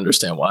 I don't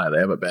understand why. They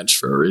have a bench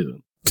for a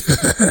reason.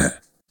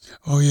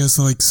 Oh, he has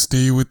to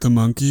stay with the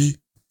monkey?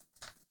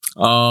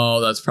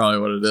 Oh, that's probably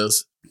what it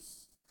is.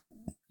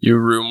 You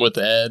room with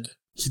Ed.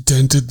 He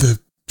dented the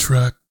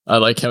truck. I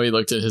like how he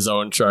looked at his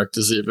own truck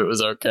to see if it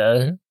was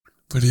okay.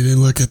 But he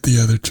didn't look at the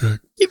other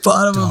truck. He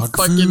bought him a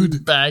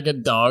fucking bag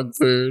of dog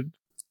food.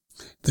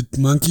 The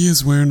monkey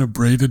is wearing a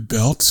braided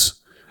belt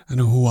and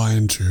a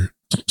Hawaiian shirt.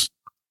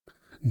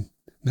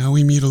 Now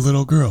we meet a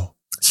little girl.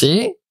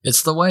 See?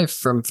 It's the wife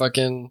from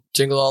fucking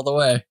Jingle All the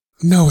Way.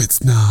 No,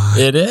 it's not.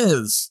 It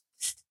is.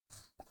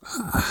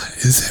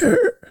 Is her?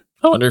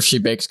 I wonder if she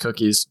bakes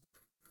cookies.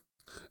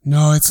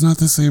 No, it's not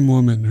the same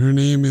woman. Her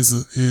name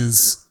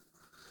is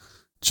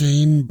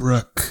Jane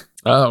Brooke.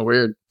 Oh,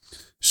 weird.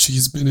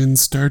 She's been in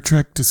Star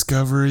Trek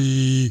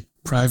Discovery,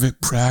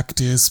 Private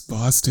Practice,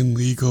 Boston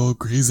Legal,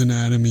 Grey's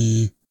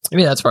Anatomy.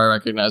 Maybe that's where I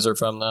recognize her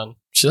from then.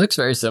 She looks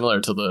very similar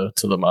to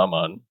the mom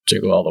on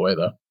Jingle All the Way,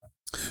 though.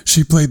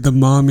 She played the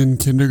mom in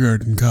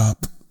Kindergarten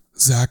Cop,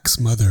 Zach's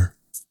mother.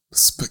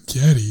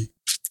 Spaghetti.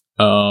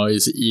 Oh,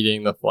 he's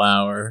eating the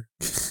flour.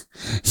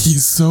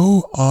 He's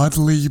so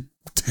oddly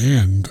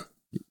tanned.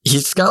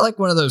 He's got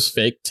one of those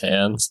fake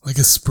tans. Like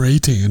a spray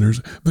tan,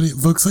 but it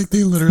looks like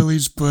they literally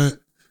just put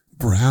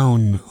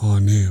brown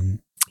on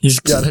him. He's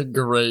got a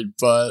great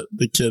butt,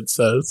 the kid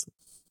says.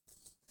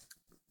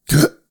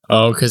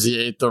 Oh, because he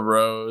ate the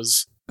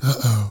rose.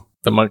 Uh-oh.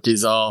 The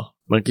monkey's all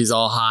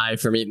high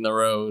from eating the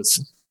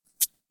rose.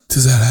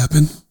 Does that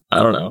happen?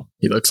 I don't know.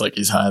 He looks like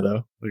he's high,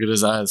 though. Look at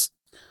his eyes.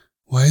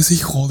 Why is he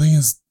holding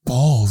his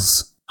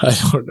balls? I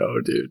don't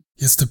know, dude.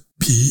 He has to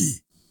pee.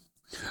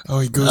 Oh,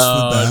 he goes to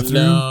the bathroom?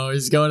 No,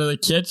 he's going to the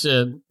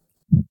kitchen.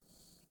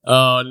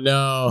 Oh,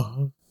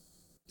 no.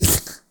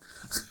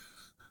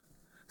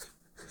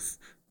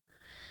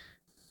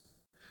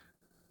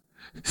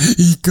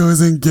 He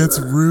goes and gets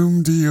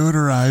room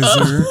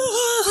deodorizer.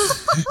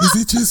 Is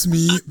it just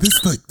me? This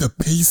the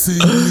pacing,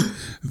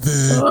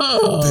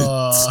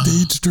 the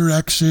stage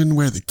direction,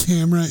 where the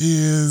camera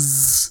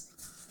is.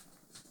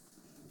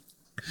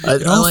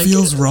 It all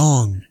feels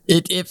wrong.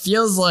 It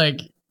feels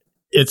like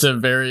it's a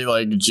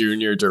very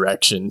junior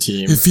direction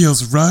team. It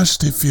feels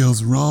rushed. It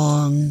feels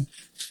wrong.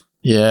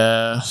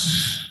 Yeah.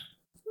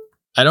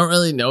 I don't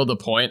really know the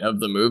point of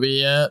the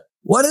movie yet.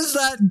 What is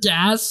that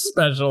gas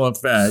special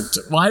effect?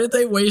 Why did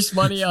they waste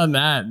money on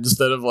that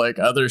instead of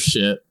other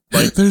shit?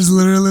 There's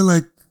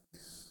literally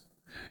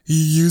he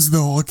used the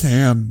whole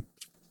can.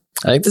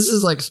 I think this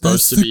is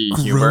supposed to be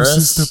humorous.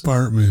 That's the grossest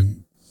apartment.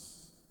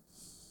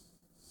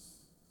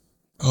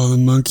 Oh, the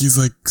monkey's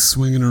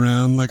swinging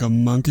around like a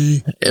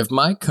monkey. If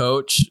my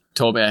coach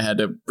told me I had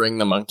to bring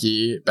the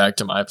monkey back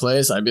to my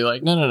place, I'd be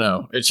like,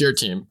 no, it's your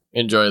team.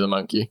 Enjoy the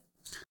monkey.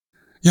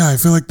 Yeah, I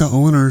feel like the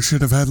owner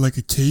should have had a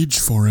cage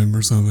for him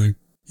or something.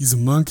 He's a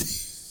monkey.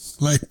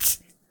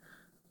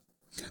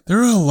 There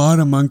are a lot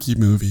of monkey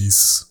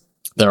movies.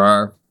 There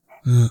are.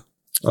 I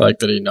like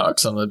that he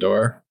knocks on the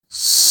door.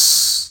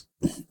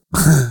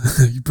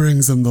 He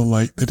brings him the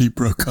light that he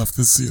broke off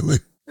the ceiling.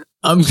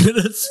 I'm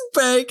gonna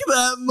spank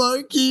that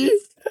monkey.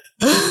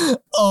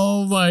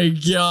 Oh my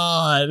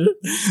god.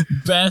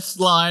 Best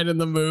line in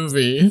the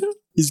movie.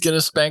 He's gonna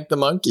spank the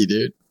monkey,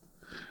 dude.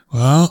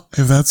 Well,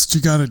 if that's what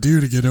you gotta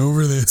do to get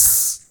over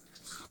this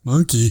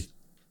monkey.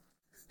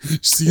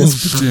 See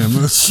his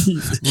pajamas.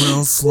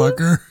 Little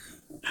slugger.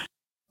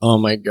 Oh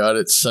my god,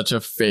 it's such a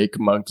fake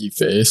monkey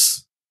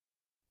face.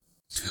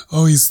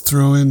 Oh, he's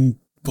throwing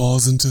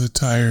balls into the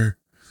tire.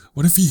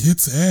 What if he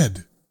hits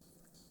Ed?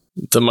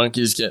 The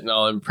monkey's getting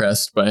all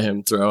impressed by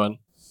him throwing.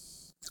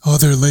 Oh,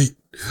 they're late.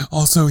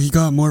 Also, he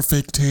got more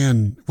fake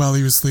tan while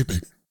he was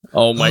sleeping.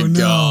 Oh my no.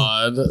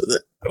 God.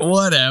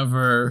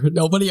 Whatever.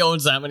 Nobody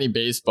owns that many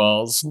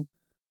baseballs.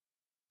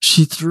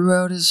 She threw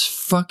out his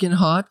fucking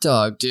hot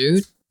dog,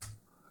 dude.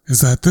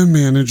 Is that the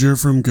manager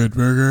from Good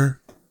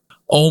Burger?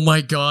 Oh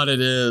my God,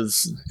 it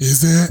is.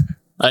 Is it?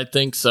 I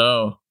think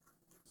so.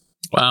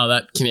 Wow,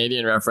 that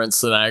Canadian reference,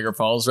 the Niagara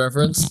Falls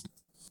reference.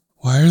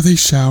 Why are they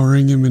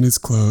showering him in his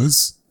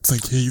clothes? It's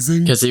like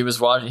hazing? Because he was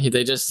washing,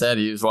 they just said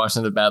he was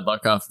washing the bad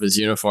luck off of his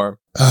uniform.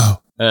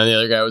 Oh. And the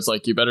other guy was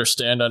like, you better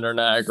stand under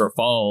Niagara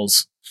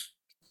Falls.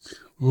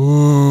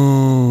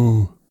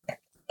 Ooh.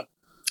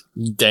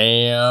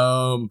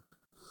 Damn.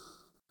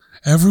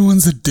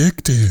 Everyone's a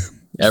dick to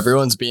him.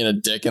 Everyone's being a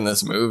dick in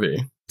this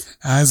movie.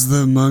 As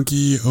the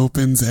monkey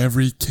opens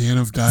every can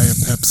of Diet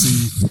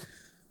Pepsi.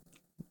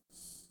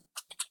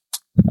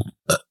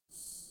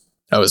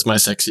 That was my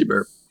sexy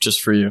burp,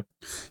 just for you.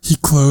 He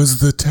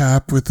closed the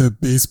tap with a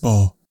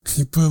baseball.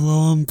 He put a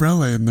little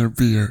umbrella in their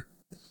beer.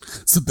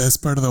 It's the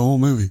best part of the whole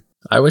movie.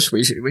 I wish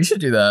we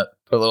should do that.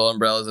 Put little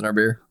umbrellas in our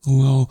beer. A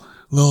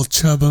little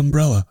Chub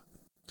umbrella.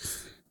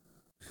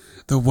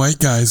 The white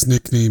guy's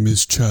nickname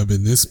is Chub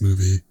in this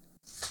movie.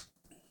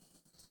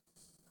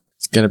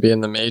 It's gonna be in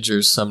the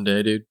majors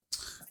someday, dude.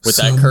 With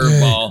that Someday.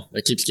 curveball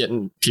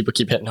that people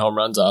keep hitting home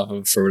runs off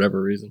of for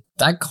whatever reason.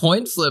 That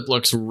coin flip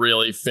looks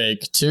really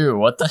fake too.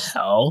 What the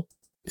hell?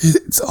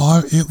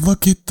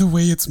 Look at the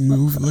way it's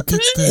moved. Look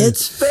at the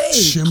It's fake.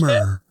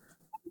 shimmer.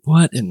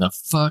 What in the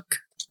fuck?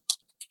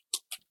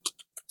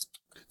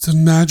 It's a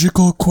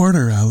magical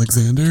quarter,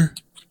 Alexander.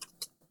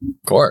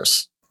 Of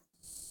course.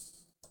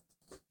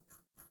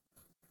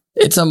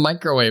 It's a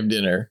microwave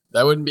dinner.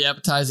 That wouldn't be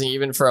appetizing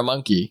even for a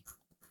monkey.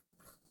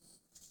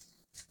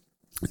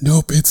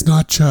 Nope, it's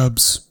not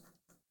Chubb's.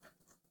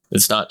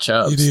 It's not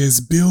Chubb's. It is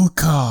Bill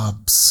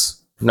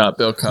Cobb's. Not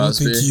Bill I don't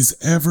Cosby. think he's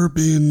ever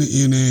been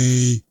in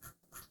a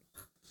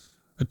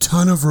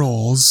ton of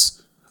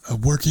roles. A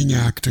working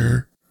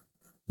actor.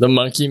 The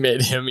monkey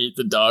made him eat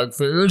the dog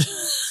food.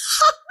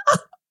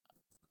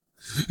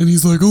 And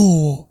he's like,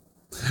 oh,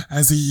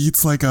 as he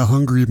eats like a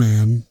hungry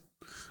man.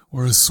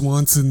 Or a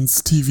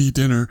Swanson's TV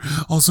dinner.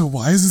 Also,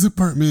 why is his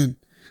apartment...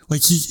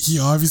 Like, he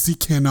obviously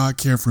cannot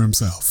care for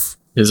himself.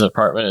 His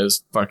apartment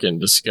is fucking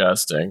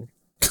disgusting.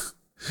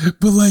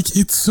 But, like,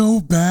 it's so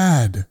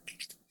bad.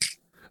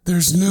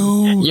 There's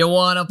no... You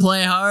want to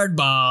play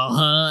hardball,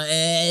 huh,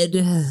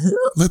 Ed?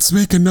 Let's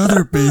make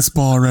another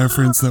baseball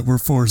reference that we're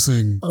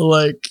forcing.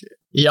 Like,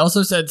 he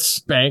also said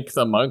spank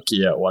the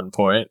monkey at one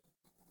point.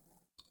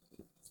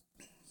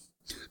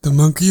 The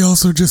monkey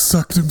also just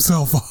sucked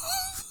himself off.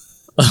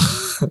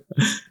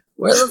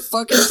 Where the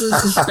fuck is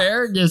this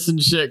asparagus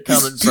and shit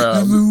coming And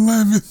from? the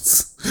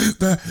lemons.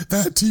 That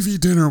TV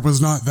dinner was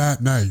not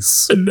that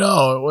nice.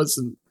 No, it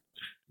wasn't.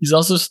 He's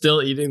also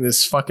still eating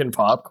this fucking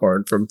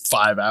popcorn from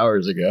 5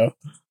 hours ago.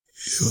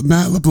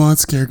 Matt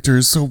LeBlanc's character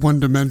is so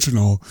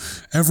one-dimensional.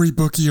 Every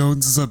book he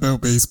owns is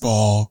about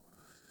baseball.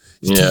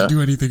 He Yeah. can't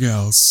do anything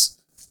else.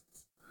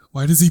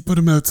 Why does he put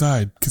him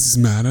outside? Because he's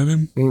mad at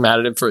him? I'm mad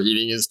at him for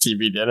eating his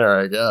TV dinner,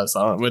 I guess.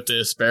 With the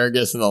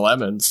asparagus and the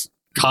lemons.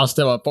 Cost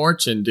him a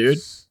fortune, dude.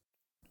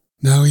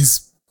 Now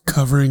he's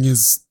covering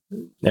his...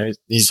 Now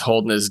he's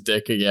holding his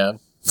dick again.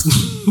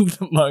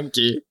 The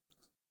monkey.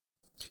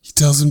 He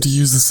tells him to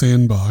use the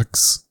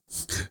sandbox.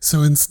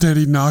 So instead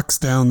he knocks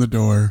down the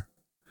door.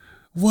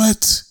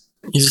 What?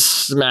 He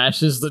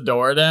smashes the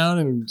door down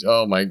and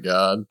oh my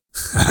god.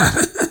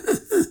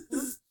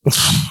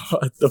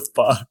 What the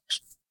fuck?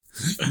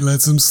 He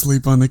lets him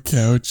sleep on the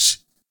couch.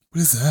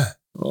 What is that?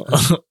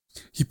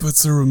 He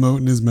puts a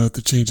remote in his mouth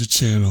to change a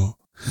channel.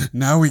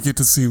 Now we get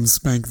to see him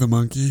spank the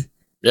monkey.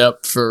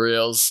 Yep, for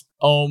reals.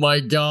 Oh my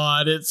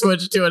god, it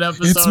switched to an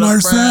episode It's of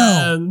Marcel.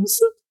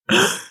 Friends.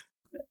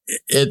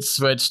 It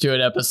switched to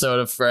an episode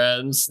of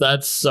Friends.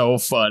 That's so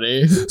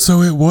funny.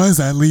 So it was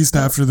at least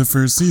after the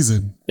first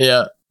season.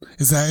 Yeah,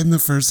 Is that in the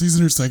first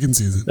season or second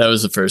season? that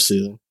was the first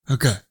season.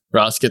 Okay.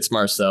 Ross gets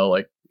Marcel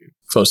like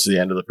close to the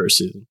end of the first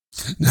season.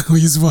 Now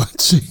he's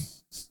watching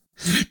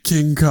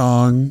King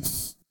Kong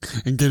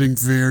and getting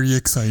very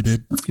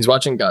excited. He's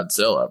watching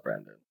Godzilla,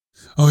 Brendan.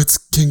 Oh, it's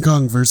King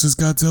Kong versus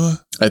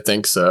Godzilla? I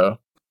think so.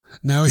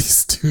 Now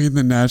he's doing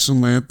the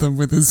national anthem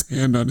with his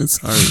hand on his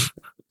heart.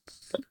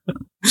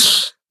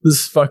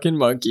 This fucking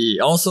monkey.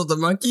 Also, the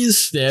monkey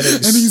is standing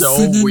And he's so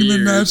singing weird.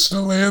 the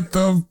national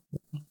anthem.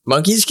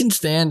 Monkeys can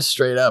stand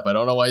straight up. I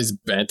don't know why he's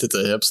bent at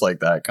the hips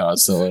like that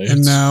constantly.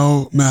 And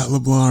now Matt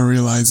LeBlanc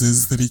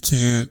realizes that he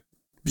can't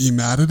be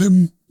mad at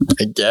him.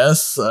 I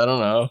guess. I don't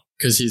know.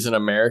 Because he's an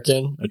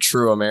American. A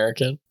true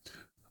American.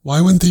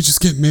 Why wouldn't they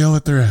just get mail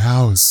at their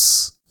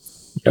house?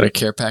 Got a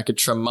care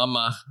package from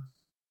mama.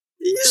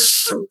 He's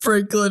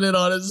sprinkling it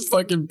on his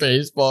fucking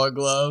baseball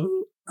glove.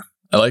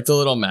 I like the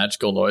little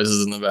magical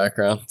noises in the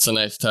background. It's a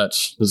nice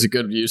touch. It was a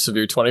good use of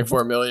your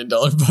 $24 million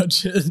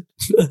budget.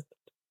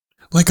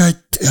 Like, I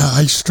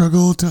I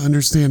struggle to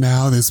understand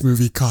how this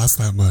movie cost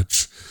that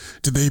much.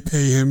 Did they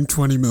pay him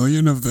 $20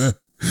 million of the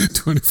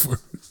 24?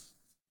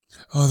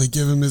 Oh, they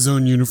give him his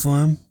own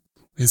uniform.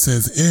 It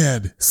says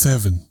Ed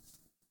 7.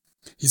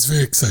 He's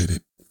very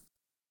excited.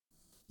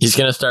 He's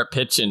gonna start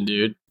pitching,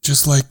 dude.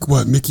 Just like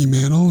what, Mickey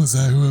Mantle? Is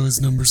that who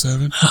was number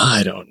 7?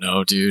 I don't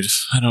know, dude.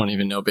 I don't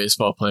even know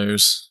baseball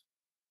players.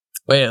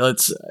 Wait,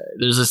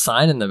 there's a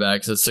sign in the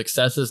back that says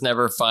success is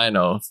never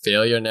final,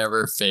 failure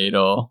never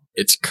fatal.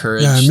 It's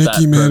courage Yeah,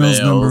 Mickey that Mantle's prevails.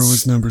 number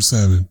was number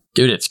 7.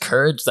 Dude, it's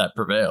courage that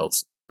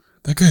prevails.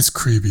 That guy's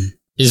creepy.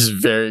 He's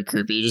very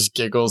creepy. He just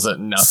giggles at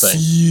nothing.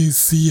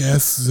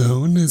 CS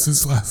Zone is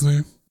his last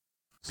name.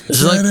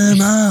 It's Get like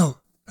him out,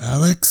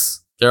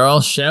 Alex. they're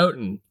all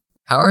shouting.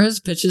 How are his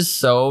pitches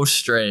so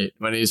straight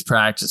when he's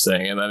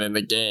practicing, and then in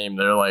the game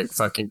they're like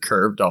fucking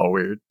curved all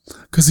weird?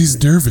 Because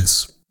he's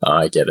nervous. Oh,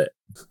 I get it.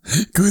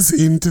 Goes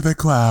into the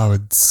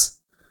clouds.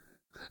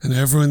 And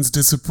everyone's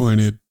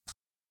disappointed.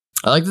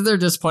 I like that they're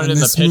disappointed And in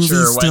the this movie pitcher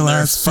when still they're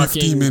has 50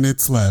 fucking.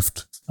 minutes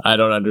left. I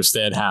don't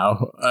understand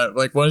how.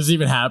 Like, what is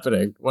even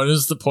happening? What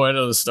is the point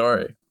of the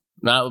story?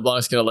 Matt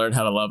LeBlanc's gonna learn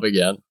how to love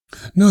again.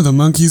 No, the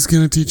monkey's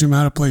going to teach him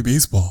how to play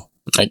baseball.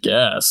 I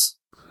guess.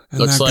 And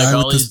Looks that like guy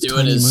all with he's this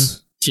doing tiny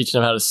is teaching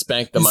him how to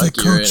spank the He's like,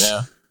 monkey right "Coach,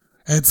 now.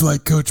 Ed's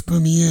like, Coach,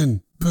 put me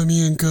in. Put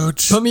me in,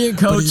 Coach. Put me in,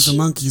 But coach. he's a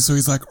monkey, so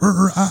he's like,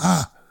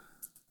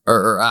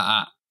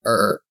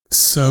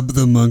 Sub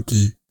the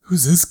monkey.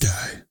 Who's this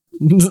guy?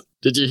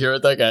 Did you hear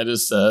what that guy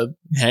just said?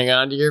 Hang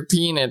on to your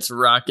peanuts,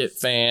 Rocket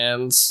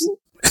fans.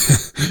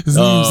 His name's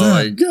Oh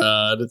my Ed.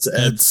 god, it's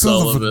Ed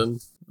Sullivan.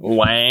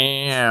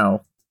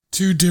 Wow.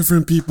 2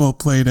 different people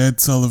played Ed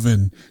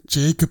Sullivan.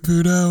 Jay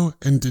Caputo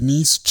and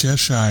Denise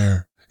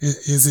Cheshire.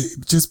 Is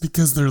it just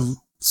because they're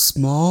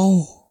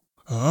small?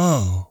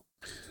 Oh.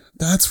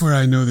 That's where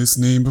I know this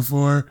name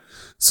before.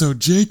 So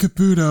Jay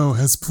Caputo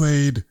has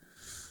played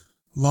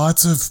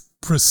lots of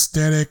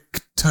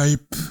prosthetic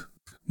type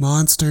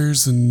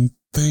monsters and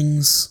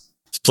things.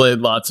 He's played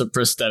lots of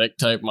prosthetic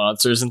type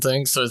monsters and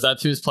things. So is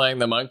that who's playing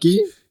the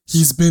monkey?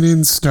 He's been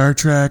in Star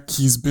Trek.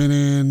 He's been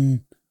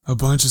in a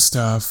bunch of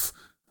stuff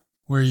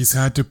where he's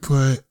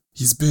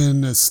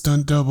been a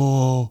stunt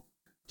double.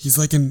 He's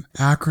like an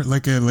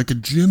like a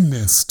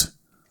gymnast.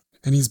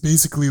 And he's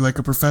basically like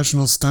a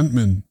professional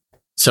stuntman.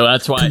 So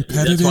that's why he's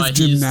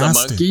the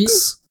monkey?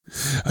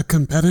 A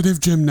competitive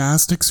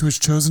gymnastics who was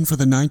chosen for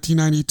the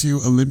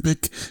 1992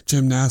 Olympic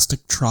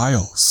gymnastic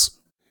trials.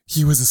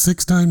 He was a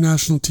 6-time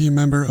national team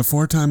member, a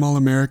 4-time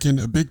All-American,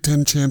 a Big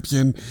Ten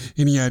champion,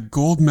 and he had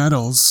gold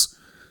medals.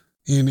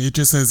 And it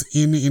just says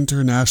in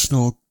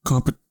international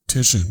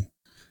competition.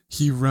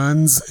 He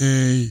runs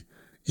a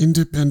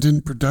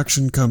independent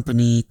production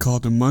company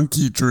called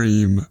Monkey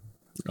Dream.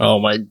 Oh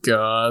my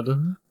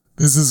god.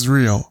 This is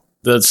real.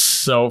 That's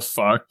so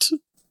fucked.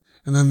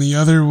 And then the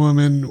other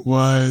woman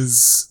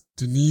was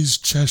Denise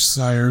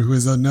Cheshire, who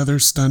is another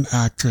stunt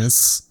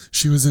actress.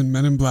 She was in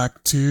Men in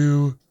Black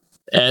 2.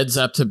 Ed's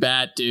up to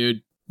bat,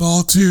 dude.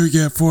 Ball 2, you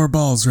get 4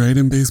 balls, right?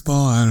 In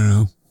baseball? I don't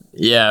know.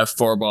 Yeah,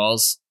 4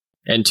 balls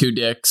and 2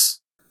 dicks.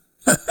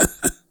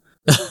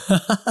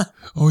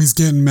 Oh, he's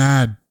getting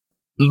mad.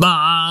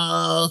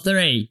 Ball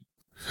 3.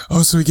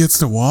 Oh, so he gets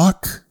to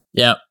walk?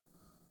 Yep.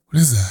 What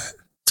is that?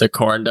 It's a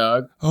corn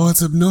dog. Oh,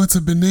 it's a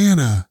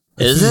banana.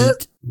 Is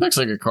it? Looks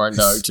like a corn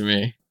dog to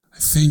me. I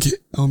think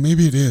it, oh,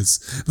 maybe it is.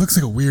 It looks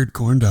like a weird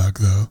corn dog,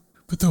 though.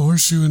 Put the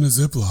horseshoe in a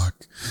Ziploc.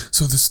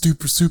 So the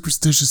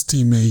superstitious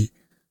teammate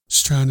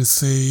is trying to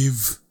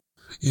save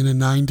in a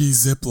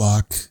 90s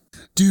Ziploc.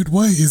 Dude,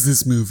 what is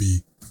this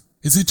movie?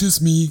 Is it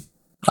just me?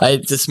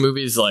 This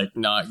movie's like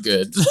not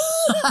good.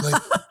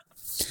 Like,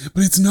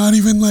 but it's not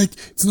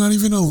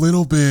even a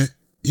little bit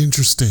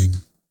interesting.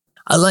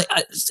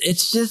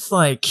 It's just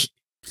like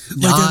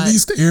at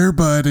least Air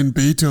Bud and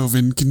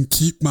Beethoven can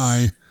keep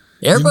my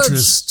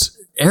interest.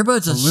 Air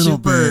Bud's a little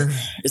bit.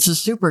 It's a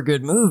super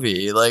good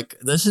movie. Like,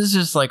 this is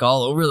just like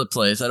all over the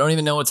place. I don't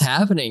even know what's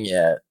happening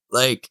yet.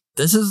 Like,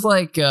 this is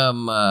like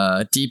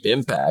Deep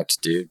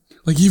Impact, dude.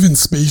 Like even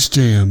Space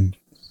Jam.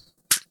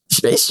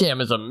 Space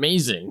Jam is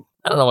amazing.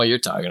 I don't know what you're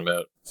talking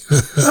about.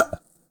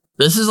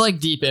 This is like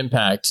Deep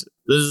Impact.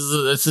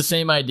 It's the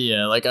same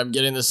idea. Like, I'm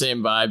getting the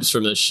same vibes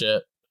from this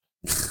shit.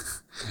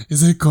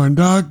 Is it corn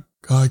dog?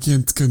 Oh, I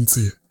couldn't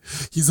see it.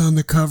 He's on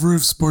the cover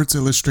of Sports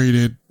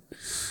Illustrated.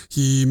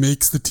 He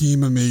makes the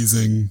team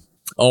amazing.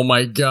 Oh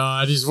my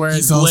god, he's wearing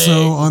He's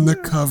also on the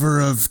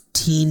cover of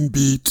Teen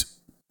Beat,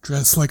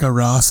 dressed like a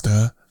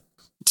Rasta.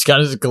 He's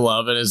got his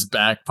glove in his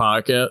back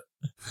pocket.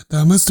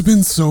 That must have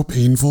been so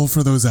painful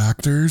for those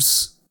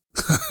actors.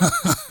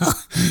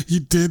 He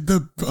undid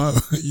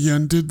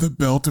the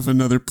belt of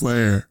another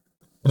player.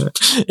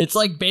 It's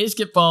like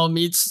basketball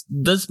meets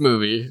this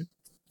movie.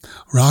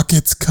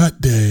 Rockets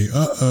cut day.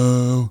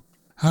 Uh-oh.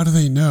 How do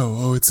they know?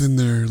 Oh, it's in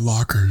their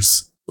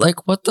lockers.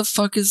 Like, what the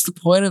fuck is the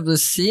point of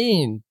this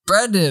scene?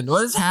 Brendan,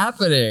 what is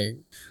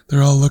happening?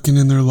 They're all looking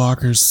in their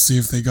lockers to see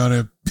if they got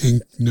a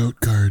pink note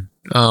card.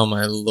 Oh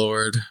my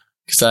lord.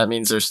 Because that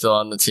means they're still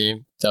on the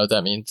team. Is that what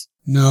that means?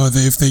 No,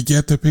 if they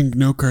get the pink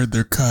note card,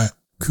 they're cut.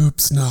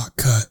 Coop's not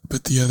cut,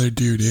 but the other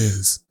dude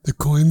is. The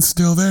coin's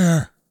still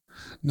there.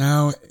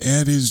 Now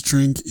Ed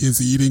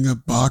is eating a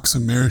box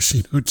of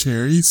maraschino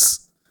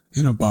cherries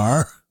in a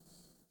bar.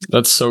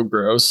 That's so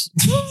gross.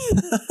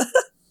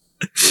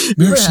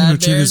 Maraschino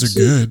cherries are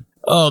good.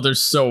 Oh, they're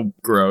so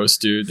gross,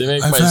 dude. They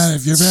make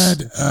have you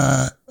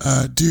ever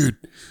had, dude,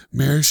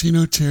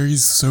 maraschino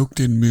cherries soaked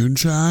in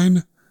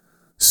moonshine?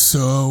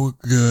 So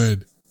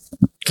good.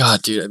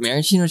 God, dude,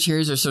 maraschino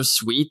cherries are so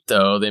sweet,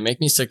 though. They make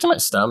me sick to my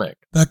stomach.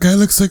 That guy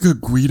looks like a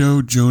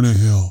Guido Jonah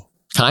Hill.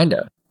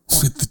 Kinda.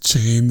 With the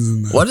chains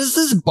and the... What is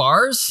this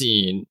bar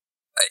scene?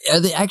 Are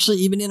they actually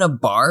even in a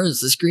bar?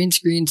 Is this green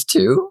screens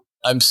too?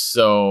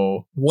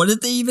 What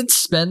did they even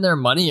spend their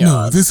money on?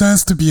 No, this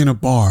has to be in a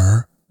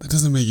bar. That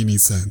doesn't make any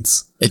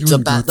sense.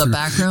 The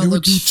background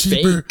looks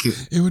cheaper. fake.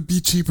 It would be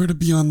cheaper to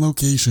be on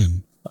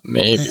location.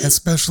 Maybe.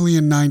 Especially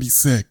in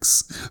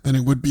 96 than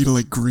it would be to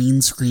like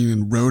green screen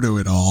and roto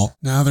it all.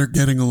 Now they're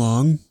getting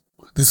along.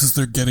 This is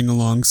their getting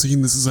along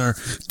scene. This is our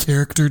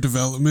character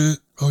development.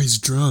 Oh, he's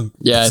drunk.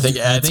 Yeah, I think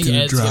Ed's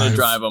gonna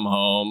drive him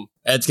home.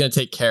 Ed's gonna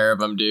take care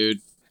of him, dude.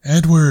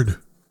 Eduardo.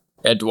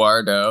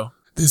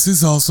 This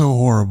is also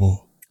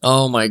horrible.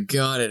 Oh my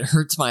god, it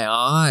hurts my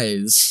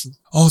eyes.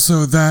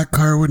 Also, that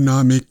car would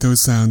not make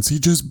those sounds. He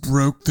just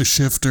broke the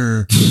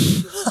shifter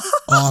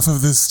off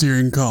of the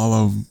steering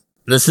column.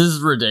 This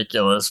is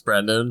ridiculous,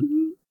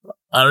 Brendan.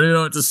 I don't even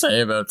know what to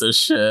say about this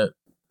shit.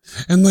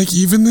 And like,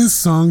 even this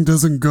song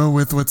doesn't go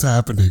with what's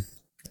happening.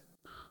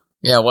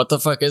 Yeah, what the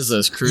fuck is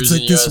this?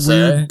 Cruising USA? It's like this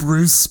USA? weird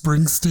Bruce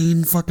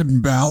Springsteen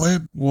fucking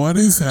ballad. What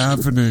is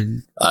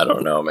happening? I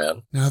don't know,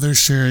 man. Now they're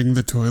sharing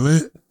the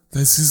toilet.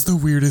 This is the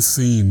weirdest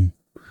scene.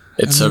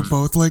 They're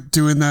both like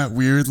doing that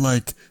weird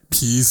like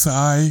pee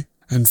sigh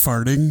and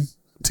farting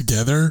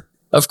together.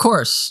 Of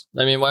course.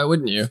 I mean, why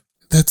wouldn't you?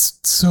 That's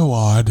so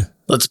odd.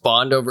 Let's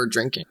bond over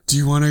drinking. Do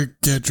you want to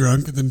get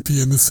drunk and then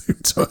pee in the same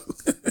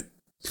toilet?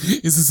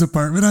 Is this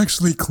apartment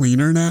actually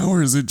cleaner now,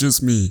 or is it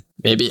just me?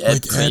 Maybe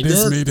Ed cleaned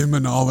has it? made him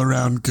an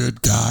all-around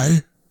good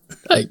guy.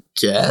 I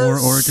guess. More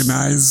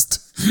organized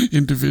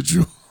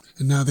individual.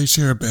 And now they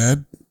share a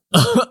bed.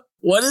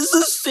 What is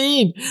this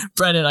scene?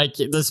 Brendan,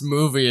 this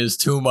movie is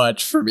too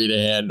much for me to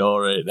handle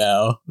right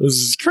now. This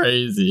is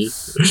crazy.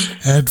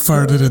 Ed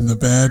farted in the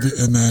bed,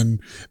 and then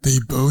they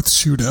both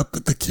shoot up,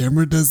 but the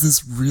camera does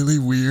this really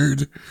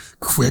weird,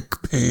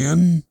 quick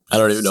pan. I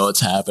don't even know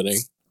what's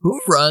happening.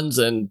 Who runs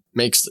and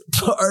makes...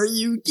 Are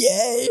you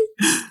gay?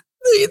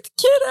 Look at the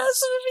kid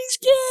asking if he's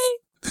gay.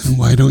 Then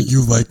why don't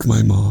you like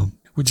my mom?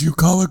 Would you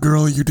call a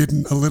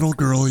little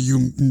girl you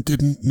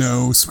didn't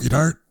know,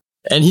 sweetheart?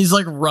 And he's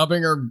like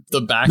rubbing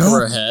the back of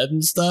her head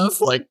and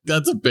stuff. Like,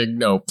 that's a big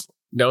nope.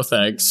 No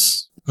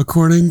thanks.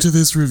 According to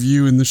this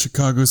review in the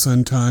Chicago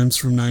Sun-Times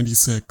from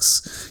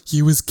 96,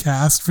 he was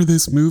cast for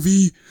this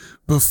movie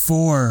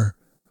before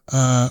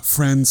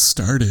Friends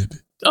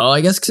started. Oh,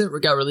 I guess because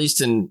it got released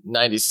in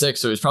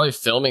 96, so he was probably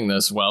filming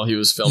this while he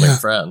was filming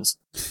Friends.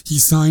 He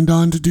signed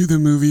on to do the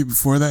movie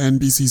before the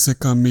NBC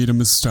sitcom made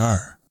him a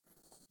star.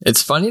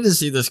 It's funny to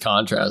see this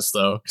contrast,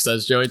 though, because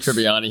as Joey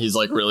Tribbiani, he's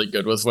like really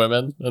good with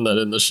women, and then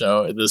in this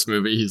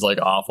movie, he's like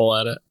awful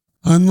at it.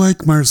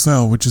 Unlike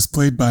Marcel, which is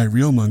played by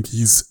real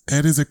monkeys,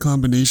 Ed is a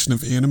combination of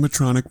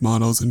animatronic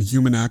models and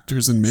human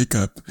actors and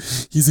makeup.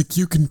 He's a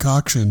cute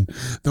concoction,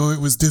 though it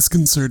was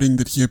disconcerting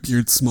that he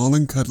appeared small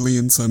and cuddly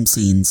in some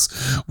scenes,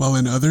 while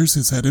in others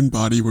his head and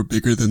body were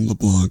bigger than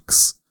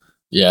LeBlanc's.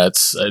 Yeah,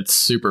 it's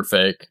super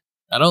fake.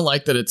 I don't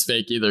like that it's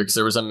fake either, because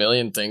there was a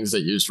million things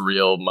that used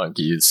real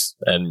monkeys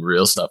and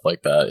real stuff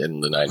like that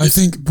in the 90s.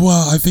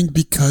 I think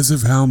because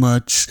of how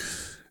much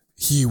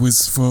he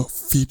was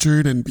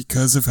featured and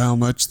because of how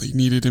much they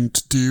needed him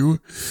to do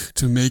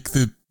to make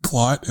the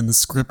plot and the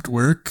script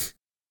work,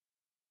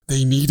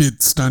 they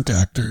needed stunt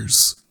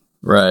actors.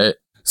 Right.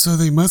 So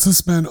they must have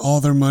spent all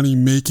their money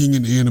making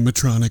an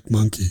animatronic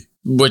monkey.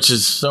 Which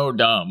is so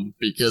dumb,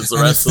 because the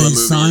rest of the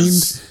movie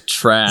is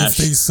trash. If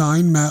they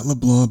signed Matt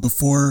LeBlanc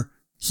before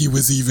he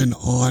was even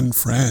on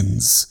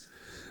Friends,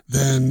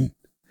 then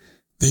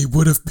they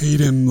would have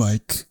paid him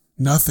like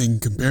nothing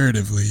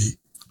comparatively.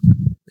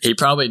 He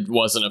probably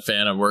wasn't a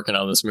fan of working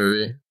on this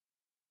movie.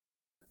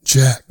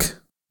 Jack.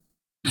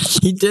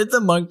 He did the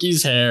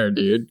monkey's hair,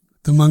 dude.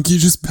 The monkey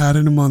just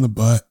patted him on the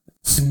butt.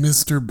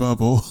 Mr.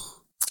 Bubble.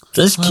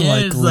 This kid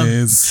like is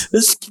Liz.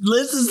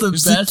 Liz is the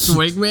best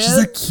wingman. She's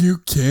a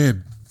cute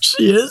kid.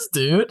 She is,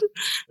 dude.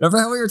 Remember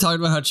how we were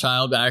talking about how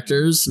child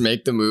actors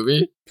make the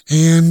movie?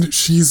 And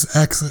she's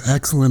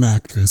excellent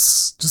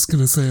actress. Just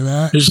gonna say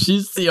that.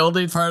 She's the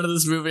only part of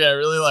this movie I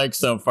really like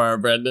so far,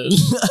 Brendan.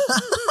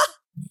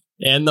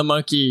 And the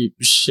monkey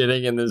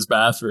shitting in his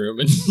bathroom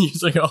and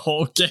using a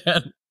whole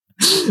can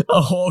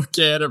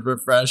of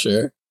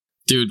refresher.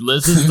 Dude,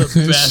 Liz is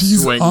the best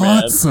She's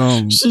wingman.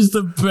 Awesome. She's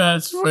the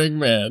best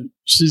wingman.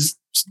 She's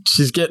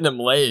getting him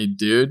laid,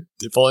 dude.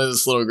 If only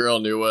this little girl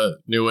knew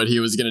what he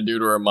was gonna do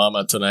to her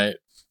mama tonight.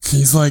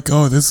 He's like,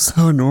 oh, this is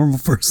how a normal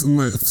person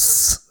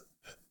lives.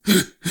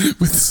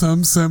 With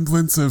some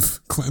semblance of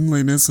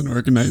cleanliness and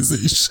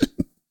organization.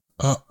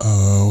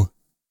 Uh-oh.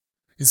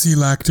 Is he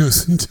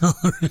lactose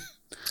intolerant?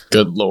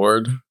 Good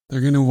lord.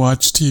 They're gonna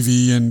watch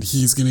TV and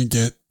he's gonna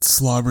get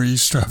slobbery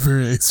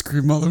strawberry ice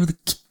cream all over the.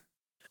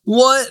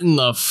 What in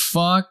the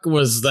fuck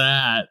was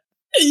that?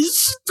 He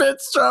spit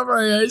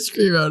strawberry ice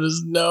cream out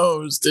his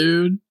nose,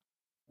 dude.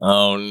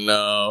 Oh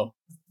no.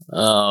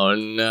 Oh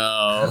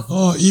no.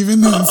 Oh,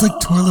 even though it's like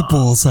toilet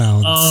bowl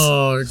sounds.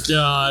 Oh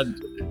god.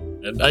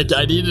 I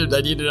need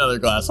another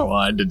glass of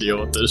wine to deal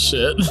with this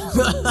shit.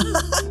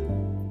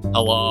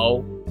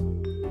 Hello?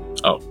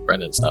 Oh,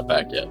 Brendan's not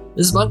back yet.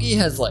 This monkey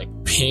has like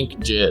pink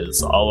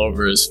jizz all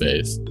over his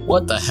face.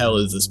 What the hell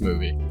is this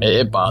movie?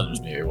 It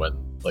bothers me when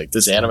like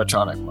this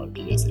animatronic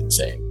monkey is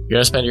insane. You're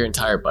gonna spend your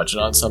entire budget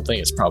on something,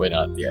 it's probably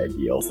not the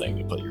ideal thing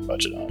to put your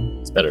budget on.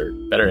 It's better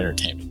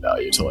entertainment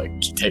value to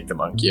like take the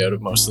monkey out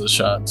of most of the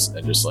shots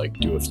and just like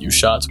do a few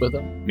shots with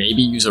him.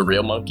 Maybe use a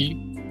real monkey.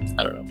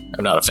 I don't know.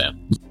 I'm not a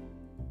fan.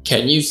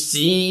 Can you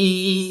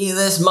see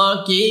this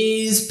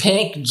monkey's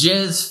pink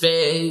jizz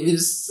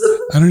face?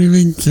 I don't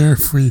even care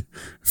if we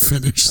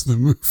finish the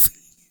movie.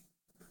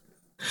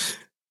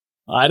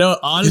 I don't,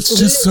 honestly. It's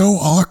just so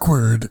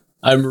awkward.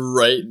 I'm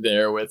right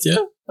there with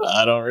you.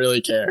 I don't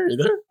really care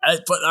either.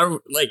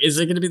 Is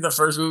it going to be the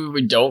first movie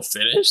we don't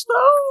finish,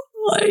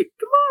 though? Like,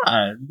 come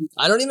on.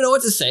 I don't even know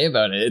what to say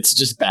about it. It's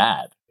just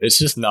bad. It's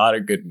just not a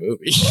good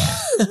movie.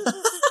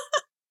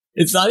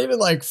 It's not even,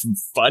 like,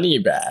 funny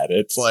bad.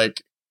 It's,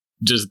 like,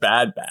 just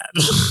bad.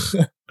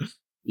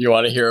 You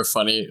want to hear a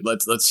funny...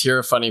 Let's hear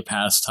a funny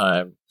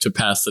pastime to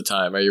pass the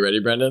time. Are you ready,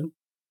 Brendan?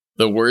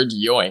 The word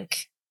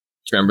yoink.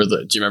 Do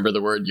you remember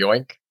the word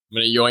yoink? I'm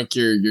gonna yoink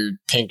your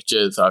pink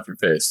jizz off your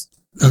face.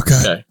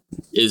 Okay.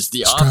 Is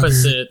the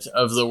opposite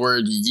of the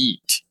word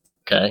yeet.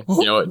 Okay. Well,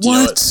 you know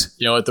what?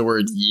 You know what the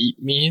word yeet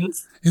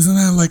means? Isn't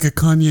that like a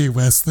Kanye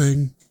West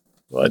thing?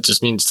 Well, it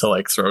just means to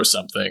like throw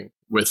something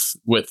with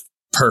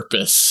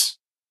purpose.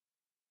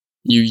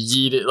 You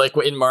yeet it like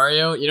in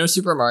Mario. You know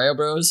Super Mario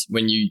Bros.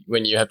 When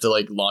you have to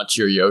like launch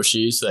your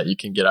Yoshi so that you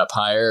can get up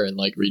higher and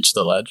like reach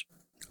the ledge.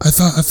 I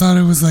thought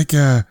it was like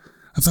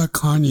I thought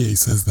Kanye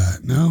says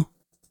that. No.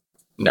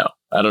 No,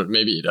 I don't.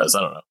 Maybe he does.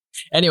 I don't know.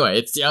 Anyway,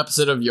 it's the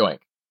opposite of yoink,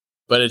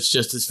 but it's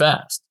just as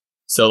fast.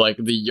 So like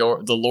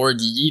the Lord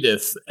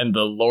yeeteth and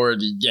the Lord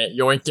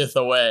yoinketh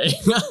away.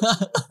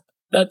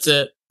 That's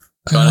it.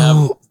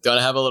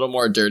 Gotta have a little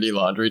more dirty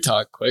laundry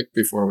talk quick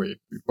before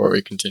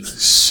we continue.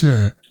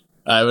 Sure.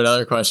 I have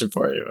another question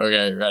for you.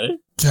 Okay, you ready?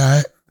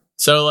 Okay.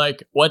 So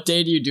like, what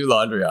day do you do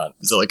laundry on?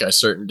 Is it like a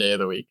certain day of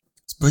the week?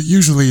 But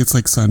usually it's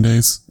like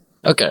Sundays.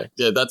 Okay,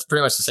 yeah, that's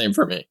pretty much the same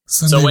for me.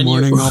 Sunday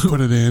morning, I'll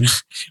put it in.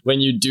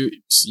 When you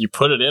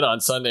put it in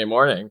on Sunday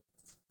morning.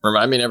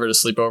 Remind me never to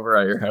sleep over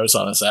at your house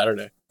on a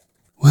Saturday.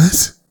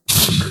 What?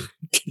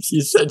 Because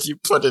you said you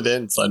put it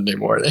in Sunday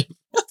morning.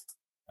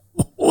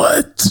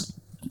 What?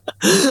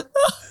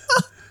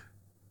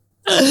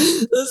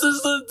 This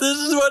is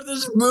what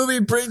this movie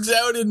brings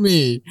out in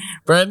me,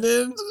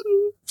 Brendan.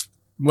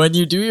 When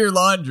you do your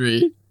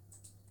laundry,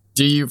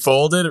 do you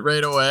fold it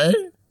right away?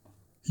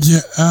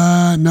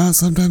 Yeah, no,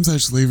 sometimes I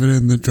just leave it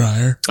in the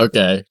dryer.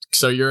 Okay,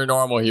 so you're a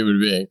normal human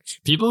being.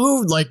 People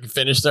who like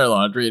finish their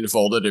laundry and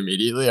fold it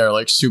immediately are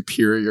like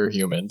superior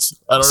humans.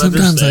 I don't understand.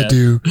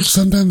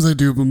 Sometimes I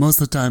do, but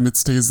most of the time it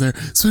stays there,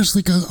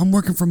 especially because I'm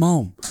working from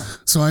home.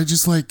 So I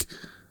just like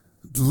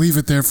leave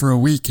it there for a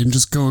week and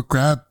just go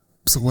grab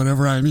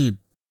whatever I need.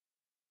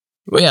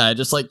 Well, yeah, I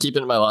just like keep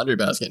it in my laundry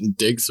basket and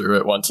dig through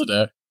it once a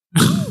day.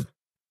 I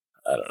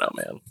don't know,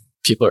 man.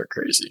 People are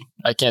crazy.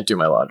 I can't do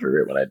my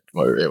laundry when I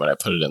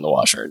put it in the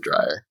washer and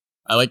dryer.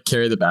 I like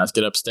carry the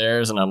basket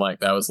upstairs, and I'm like,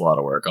 that was a lot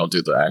of work. I'll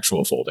do the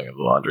actual folding of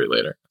the laundry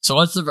later. So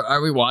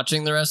are we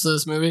watching the rest of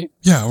this movie?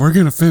 Yeah, we're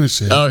gonna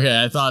finish it.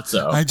 Okay, I thought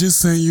so. I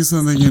just sent you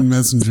something in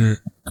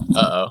Messenger.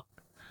 Uh-oh.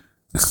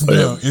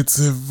 No, it's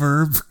a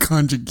verb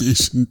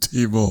conjugation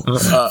table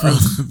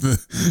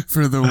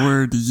for the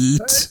word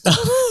yeet.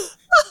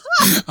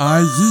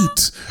 I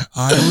yeet.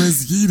 I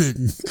was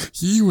yeeting.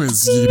 He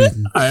was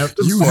yeeting. I have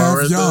to You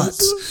have yacht.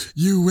 this.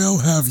 You will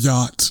have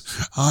yacht.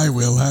 I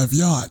will have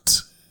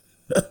yacht.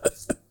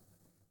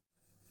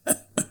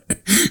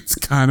 It's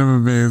kind of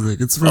amazing.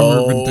 It's from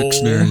Urban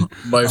Dictionary.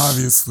 My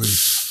obviously.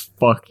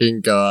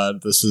 Fucking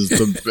God, this is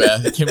the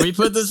best. Can we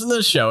put this in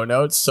the show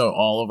notes so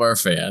all of our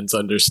fans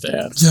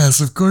understand? Yes,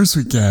 of course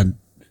we can.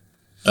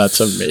 That's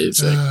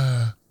amazing.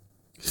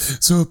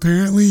 So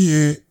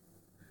apparently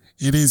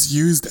it is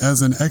used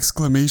as an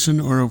exclamation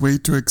or a way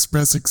to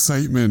express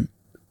excitement.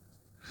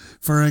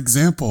 For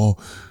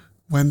example,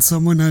 when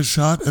someone has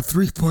shot a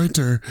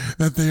three-pointer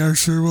that they are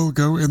sure will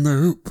go in the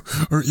hoop,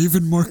 or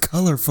even more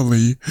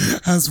colorfully,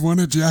 as one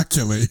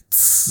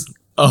ejaculates.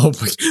 Oh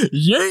my,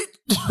 yeet!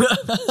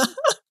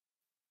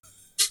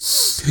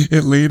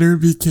 It later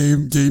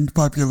gained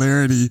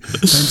popularity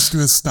thanks to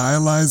a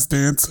stylized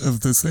dance of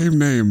the same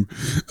name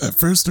that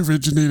first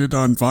originated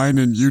on Vine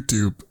and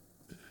YouTube.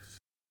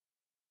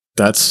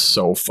 That's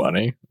so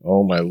funny.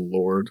 Oh my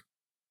Lord.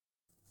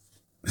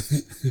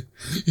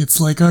 It's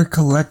like our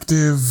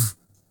collective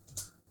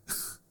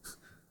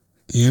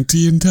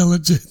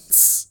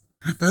anti-intelligence.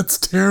 That's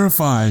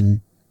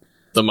terrifying.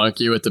 The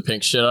monkey with the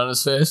pink shit on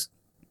his face?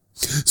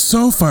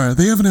 So far,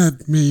 they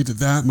haven't made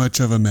that much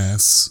of a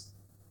mess.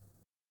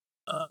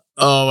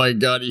 Oh my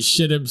god, he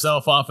shit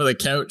himself off of the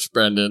couch,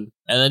 Brendan.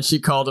 And then she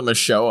called him a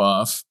show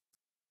off.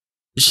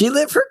 Did she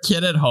leave her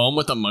kid at home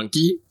with a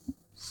monkey?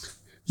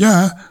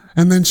 Yeah,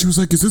 and then she was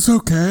like, is this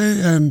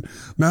okay? And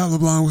Matt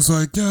LeBlanc was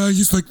like, yeah,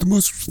 he's like the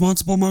most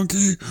responsible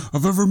monkey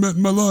I've ever met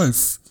in my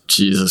life.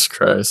 Jesus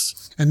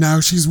Christ. And now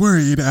she's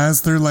worried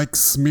as they're like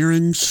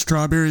smearing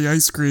strawberry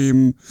ice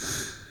cream.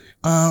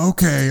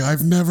 Okay,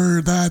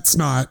 that's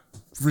not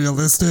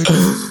realistic.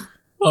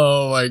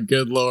 Oh my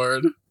good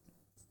lord.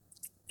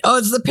 Oh,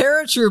 it's the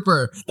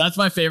paratrooper. That's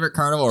my favorite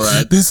carnival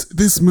ride.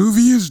 This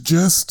movie is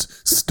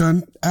just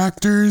stunt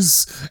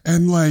actors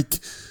and like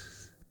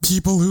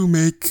people who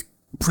make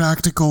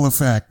practical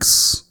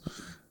effects.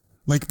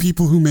 Like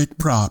people who make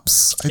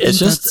props. I think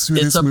that's who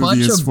this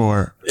movie is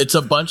for. It's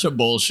a bunch of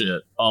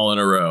bullshit all in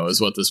a row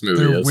is what this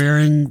movie is. They're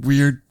wearing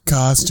weird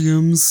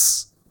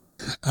costumes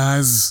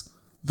as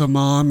the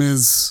mom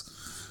is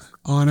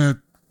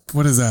on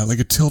what is that? Like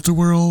a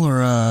tilt-a-whirl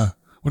or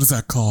what is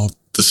that called?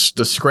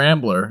 The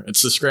scrambler.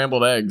 It's the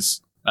scrambled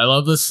eggs. I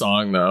love this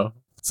song though.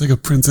 It's like a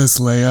Princess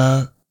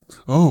Leia.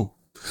 Oh,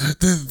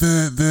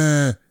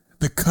 the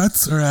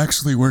cuts are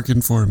actually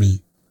working for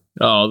me.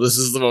 Oh, this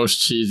is the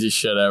most cheesy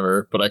shit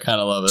ever, but I kind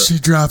of love it. She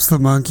drops the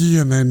monkey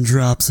and then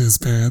drops his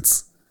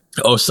pants.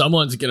 Oh,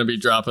 someone's going to be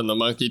dropping the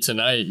monkey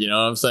tonight. You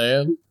know what I'm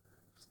saying?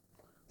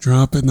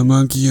 Dropping the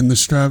monkey in the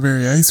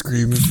strawberry ice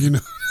cream, if you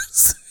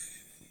notice.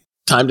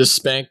 Time to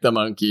spank the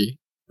monkey.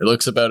 It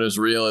looks about as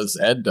real as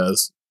Ed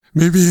does.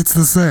 Maybe it's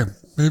the same.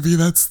 Maybe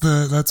that's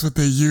what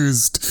they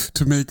used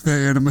to make the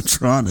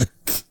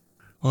animatronic.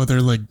 Oh,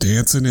 they're like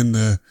dancing in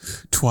the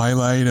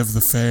twilight of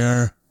the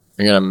fair.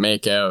 They're going to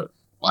make out.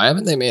 Why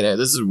haven't they made out?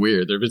 This is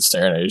weird. They've been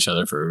staring at each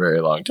other for a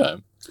very long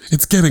time.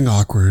 It's getting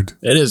awkward.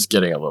 It is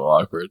getting a little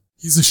awkward.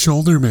 He's a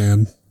shoulder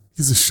man.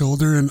 He's a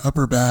shoulder and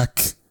upper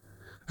back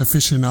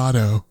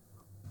aficionado.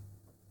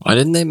 Why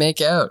didn't they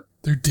make out?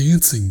 They're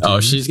dancing, dude.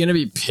 Oh, she's going to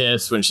be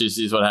pissed when she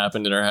sees what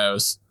happened in her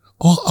house.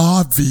 Oh,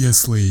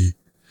 obviously.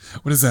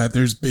 What is that?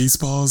 There's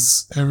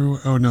baseballs everywhere.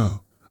 Oh,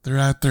 no. They're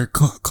at their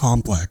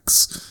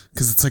complex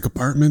because it's like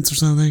apartments or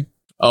something.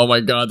 Oh,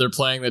 my God. They're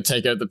playing the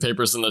Take Out the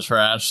Papers in the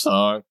Trash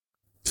song.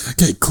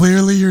 Okay,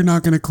 clearly you're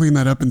not going to clean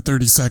that up in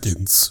 30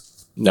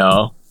 seconds.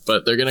 No,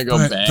 but they're going to go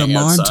but bang the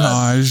outside.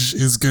 montage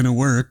is going to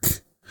work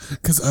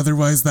because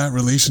otherwise that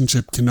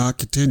relationship cannot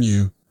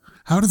continue.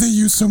 How do they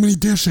use so many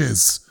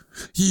dishes?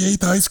 He ate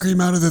the ice cream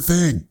out of the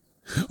thing.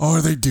 Oh,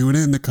 are they doing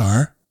it in the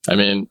car? I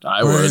mean, I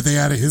or would. Or are they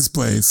at his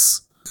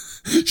place?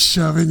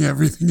 Shoving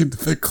everything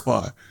into the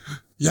claw.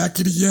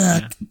 Yakety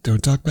yak. Yeah.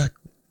 Don't talk back.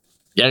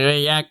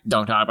 Yakety yak.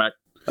 Don't talk back.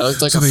 That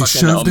looks like so a fucking they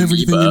shoved amoeba.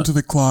 everything into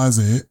the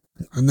closet.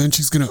 And then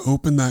she's gonna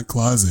open that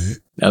closet.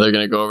 Now they're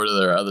gonna go over to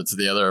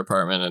the other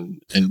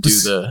apartment and do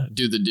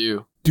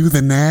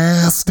the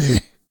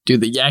nasty. Do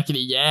the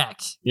yakety yak.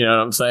 You know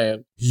what I'm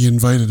saying? He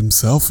invited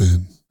himself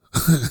in.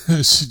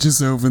 She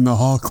just opened the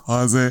hall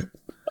closet.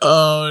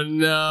 Oh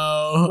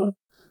no.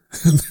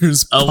 And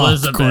there's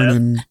popcorn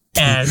and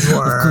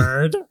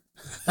Edward.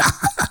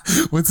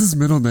 What's his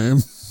middle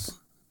name?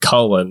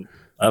 Cullen.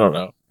 I don't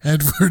know.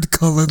 Edward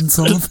Cullen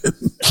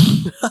Sullivan.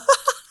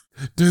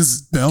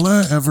 Does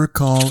Bella ever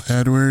call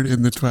Edward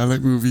in the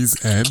Twilight movies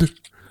Ed?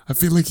 I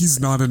feel like he's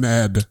not an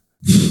Ed.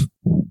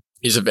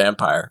 He's a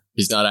vampire.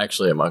 He's not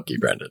actually a monkey,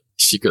 Brendan.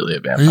 He's secretly a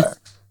vampire.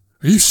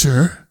 Are you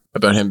sure?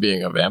 About him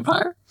being a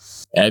vampire?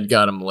 Ed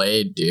got him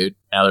laid, dude.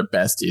 Now they're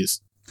besties.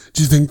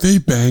 Do you think they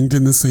banged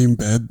in the same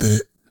bed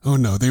that... Oh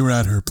no, they were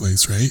at her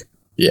place, right?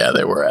 Yeah,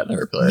 they were at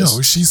her place.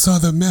 No, she saw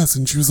the mess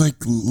and she was like,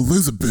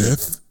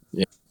 Elizabeth.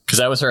 Yeah, because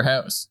that was her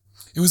house.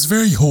 It was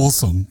very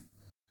wholesome.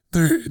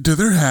 Do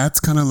their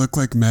hats kind of look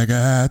like mega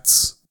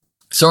hats?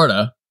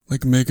 Sorta.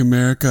 Like Make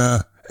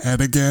America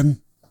Ed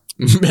Again?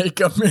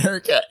 Make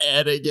America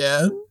Ed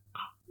Again?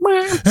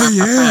 Hey,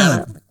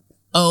 Ed!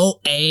 Oh,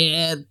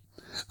 Ed.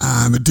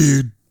 I'm a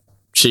dude.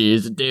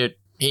 She's a dude.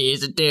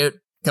 He's a dude.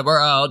 Come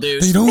on, all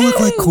dudes. They don't look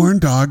like corn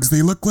dogs.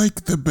 They look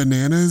like the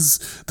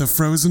bananas, the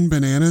frozen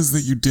bananas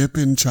that you dip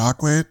in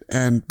chocolate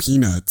and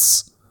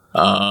peanuts.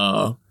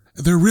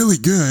 They're really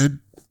good.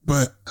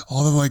 But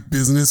all the like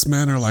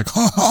businessmen are like,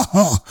 ha ha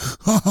ha,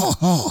 ha ha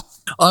ha.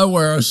 I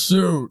wear a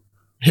suit.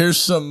 Here's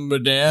some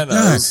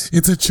bananas. Yeah,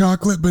 it's a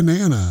chocolate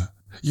banana.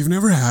 You've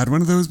never had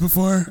one of those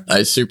before?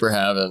 I super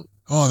haven't.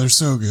 Oh, they're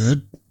so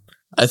good.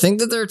 I think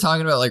that they're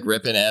talking about like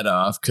ripping Ed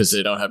off because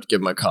they don't have to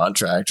give him a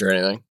contract or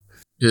anything.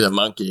 He's a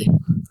monkey.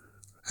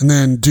 And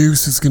then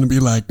Deuce is going to be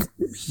like,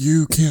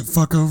 you can't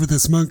fuck over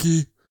this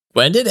monkey.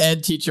 When did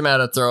Ed teach him how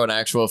to throw an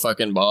actual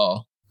fucking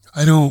ball?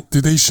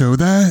 Did they show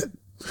that?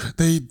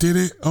 They did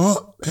it.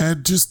 Oh,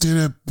 Ed just did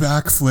a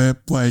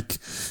backflip like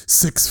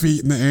 6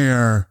 feet in the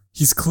air.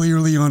 He's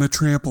clearly on a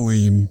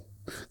trampoline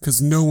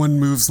because no one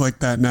moves like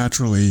that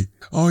naturally.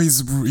 Oh,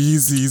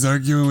 he's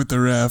arguing with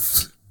the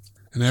ref.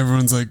 And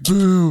everyone's like,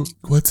 boo.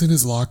 What's in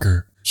his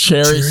locker?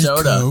 Cherry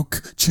soda.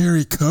 Coke.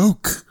 Cherry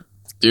Coke.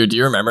 Dude, do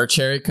you remember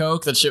Cherry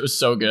Coke? That shit was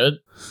so good.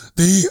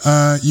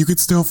 You could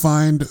still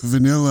find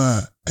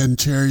vanilla and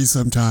cherry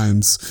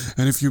sometimes.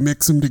 And if you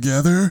mix them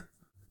together,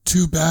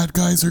 two bad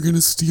guys are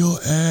gonna steal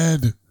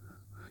Ed.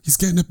 He's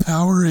getting a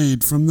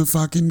Powerade from the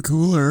fucking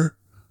cooler.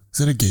 Is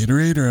it a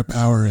Gatorade or a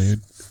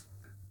Powerade?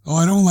 Oh,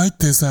 I don't like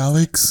this,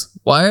 Alex.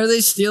 Why are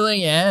they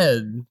stealing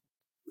Ed?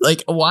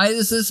 Like, why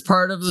is this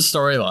part of the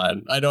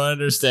storyline? I don't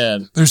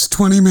understand. There's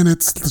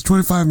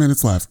 25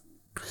 minutes left.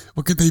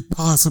 What could they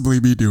possibly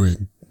be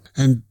doing?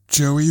 And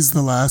Joey's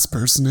the last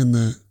person in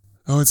the...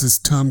 Oh, it's this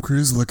Tom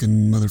Cruise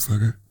looking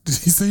motherfucker. Did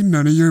he say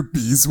none of your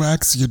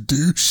beeswax, you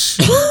douche?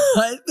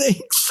 I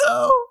think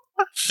so.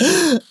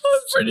 I'm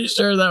pretty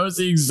sure that was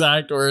the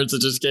exact words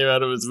that just came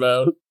out of his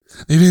mouth.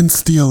 They didn't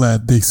steal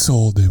Ed, they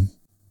sold him.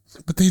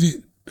 But they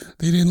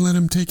didn't let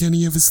him take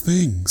any of his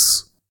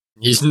things.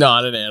 He's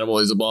not an animal,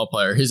 he's a ball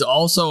player. He's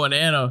also an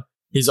animal.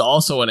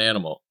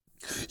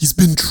 He's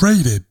been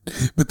traded,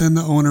 but then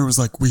the owner was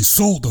like, we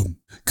sold him.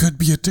 Could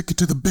be a ticket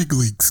to the big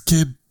leagues,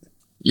 kid.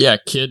 Yeah,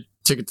 kid,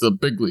 ticket to the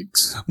big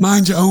leagues.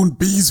 Mind your own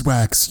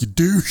beeswax, you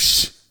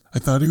douche. I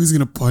thought he was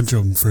going to punch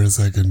him for a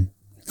second.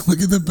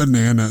 Look at the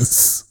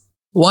bananas.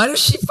 Why does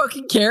she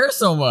fucking care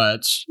so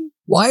much?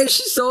 Why is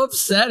she so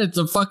upset? It's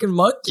a fucking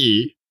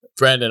monkey.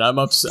 Brandon, I'm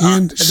upset.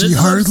 And she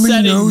hardly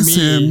knows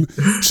him.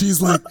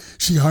 She's like,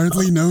 she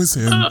hardly knows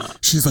him.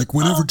 She's like,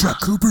 whenever Jack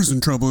Cooper's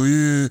in trouble,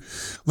 yeah.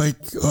 Like,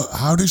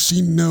 how does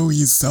she know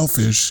he's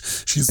selfish?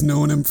 She's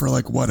known him for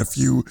like, what, a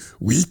few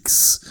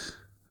weeks?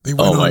 They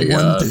went on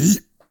one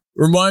date.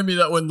 Remind me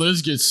that when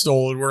Liz gets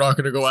stolen, we're not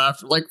going to go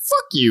after. Like,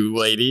 fuck you,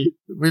 lady.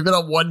 We've been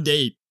on one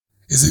date.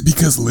 Is it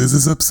because Liz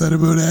is upset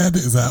about Ed?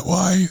 Is that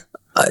why?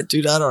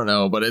 Dude, I don't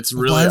know, but it's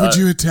really... Why would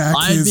you attack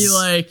his I'd be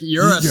like,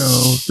 you're ego.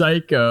 A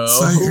psycho.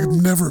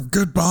 Never,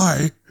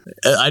 goodbye.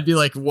 I'd be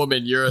like,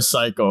 woman, you're a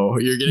psycho.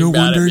 You're getting no mad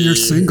wonder at me. You're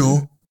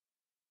single.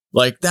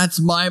 Like, that's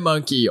my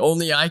monkey.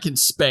 Only I can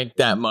spank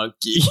that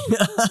monkey.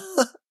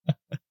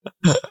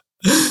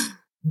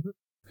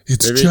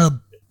 It's Chubb.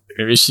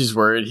 Maybe she's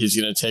worried he's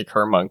going to take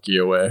her monkey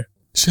away.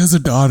 She has a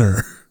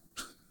daughter.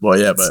 Well,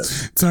 yeah, but...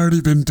 It's already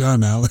been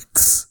done,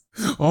 Alex.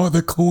 Oh,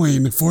 the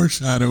coin.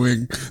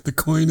 Foreshadowing. The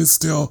coin is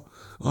still...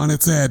 on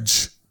its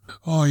edge.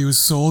 Oh, he was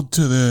sold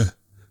to the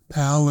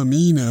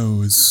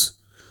Palominos.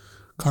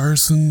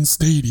 Carson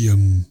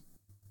Stadium.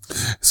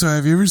 So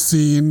have you ever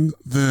seen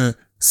the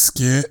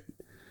skit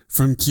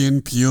from Key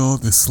and Peele,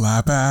 the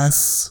slap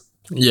ass?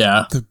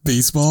 Yeah. The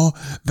baseball?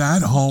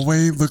 That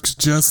hallway looks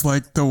just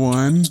like the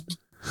one.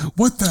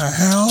 What the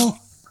hell?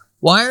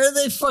 Why are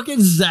they fucking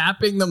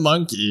zapping the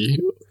monkey?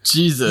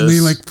 Jesus. And they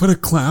like put a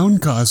clown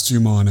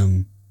costume on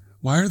him.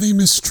 Why are they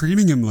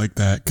mistreating him like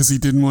that? Because he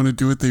didn't want to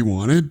do what they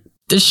wanted?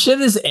 This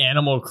shit is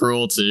animal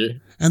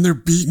cruelty. And they're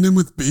beating him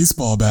with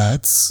baseball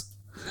bats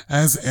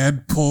as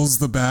Ed pulls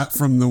the bat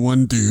from the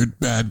one dude,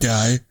 bad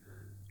guy.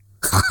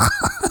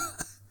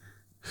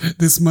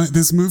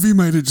 This movie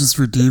might have just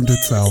redeemed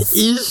itself.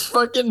 He's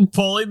fucking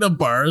pulling the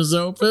bars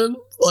open.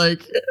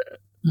 Like,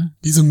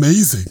 he's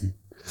amazing.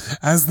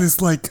 As this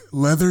like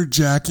leather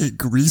jacket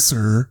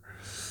greaser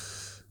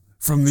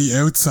from The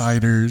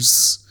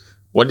Outsiders.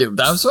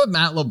 That's what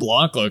Matt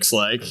LeBlanc looks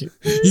like.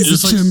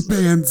 He's a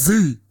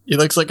chimpanzee. He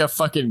looks like a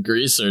fucking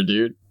greaser,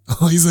 dude.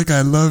 Oh, he's like,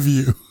 I love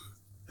you.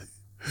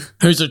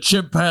 He's a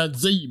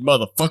chimpanzee,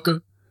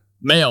 motherfucker.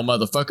 Male,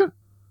 motherfucker.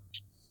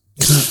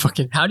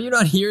 Fucking, how do you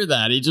not hear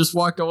that? He just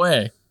walked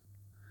away.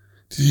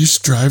 Did you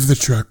just drive the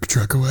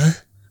truck away?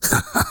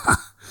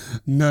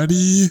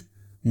 Nutty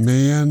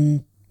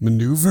man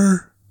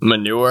maneuver?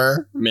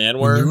 Manure? Man.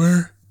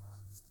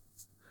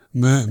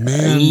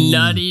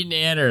 Nutty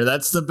nanner.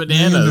 That's the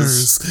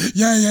bananas.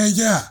 Nanners.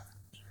 Yeah.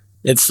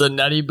 It's the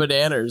nutty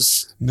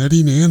bananas.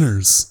 Nutty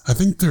nanners. I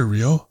think they're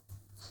real.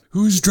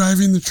 Who's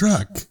driving the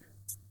truck?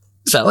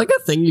 Is that like a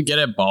thing you get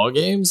at ball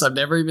games? I've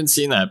never even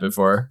seen that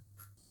before.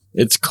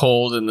 It's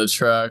cold in the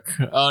truck.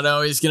 Oh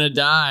no, he's gonna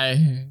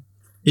die.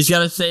 He's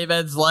gotta save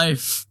Ed's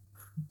life.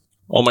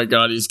 Oh my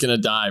god, he's gonna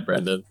die,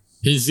 Brendan.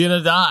 He's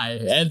gonna die.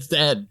 Ed's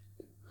dead.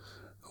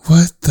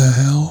 What the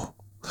hell?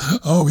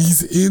 Oh,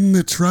 he's in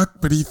the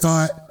truck, but he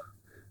thought...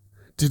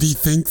 Did he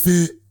think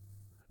that...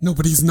 No,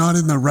 but he's not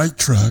in the right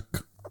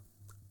truck.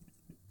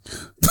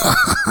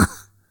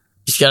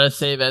 He's gotta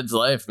save Ed's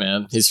life,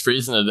 man. He's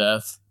freezing to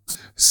death.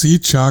 See,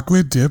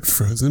 chocolate dipped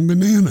frozen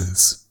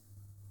bananas.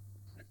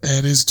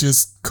 Ed is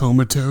just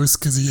comatose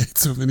because he ate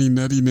so many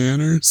nutty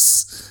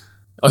nanners.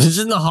 Oh, he's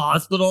in the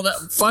hospital now?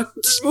 Fuck,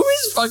 this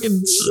movie's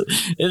fucking...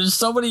 There's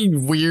so many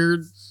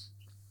weird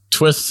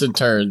twists and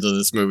turns in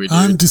this movie, dude.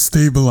 I'm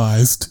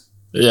destabilized.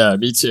 Yeah,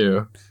 me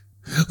too.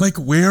 Like,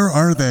 where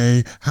are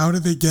they? How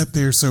did they get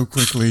there so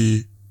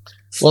quickly?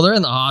 Well, they're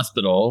in the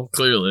hospital,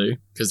 clearly,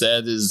 because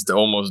Ed is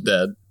almost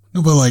dead.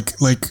 No, but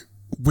like,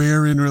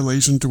 where in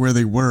relation to where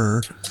they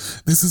were?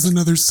 This is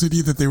another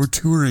city that they were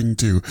touring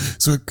to.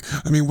 So,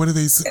 I mean, what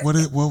was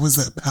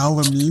that?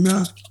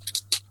 Palomina?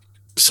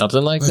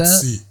 Something like that?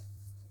 Let's see.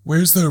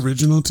 Where's the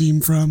original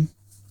team from?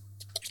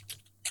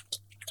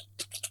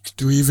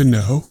 Do we even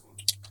know?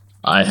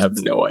 I have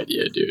no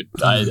idea, dude.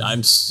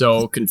 I'm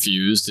so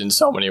confused in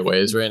so many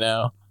ways right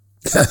now.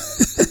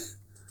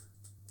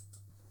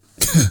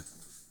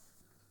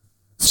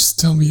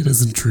 tell me it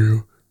isn't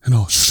true, and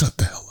I'll shut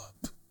the hell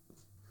up.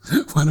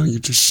 Why don't you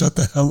just shut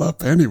the hell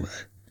up anyway?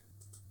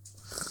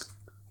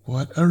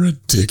 What a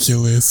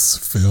ridiculous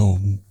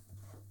film.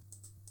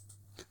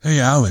 Hey,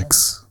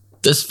 Alex.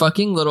 This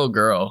fucking little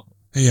girl.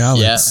 Hey,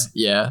 Alex.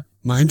 Yeah.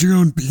 Mind your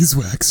own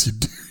beeswax, you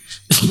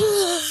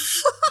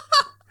douche.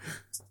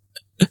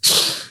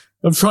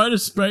 I'm trying to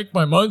spank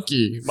my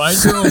monkey. Mind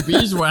your own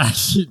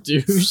beeswax, you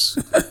douche.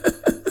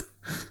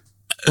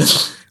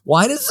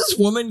 Why does this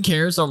woman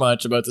care so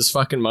much about this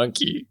fucking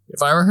monkey?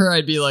 If I were her,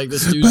 I'd be like,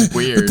 this dude's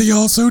weird. But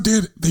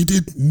they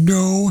did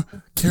no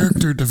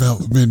character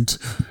development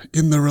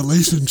in the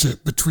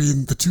relationship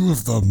between the two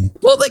of them.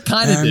 Well, they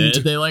kind of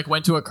did. They like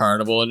went to a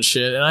carnival and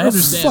shit, and I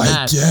understand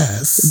that.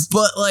 Yes.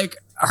 But like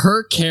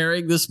her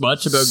caring this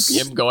much about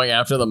him going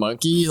after the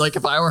monkey, like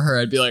if I were her,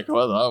 I'd be like,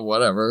 well,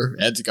 whatever.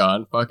 Ed's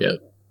gone. Fuck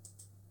it.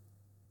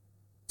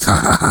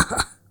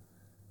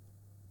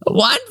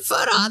 1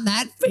 foot on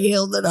that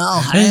field and I'll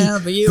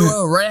have you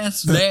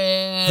arrested.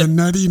 The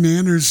Nutty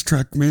Nanners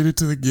truck made it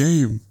to the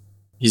game.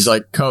 He's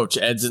like, Coach,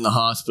 Ed's in the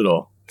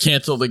hospital.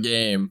 Cancel the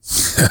game.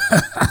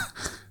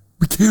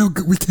 We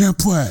can't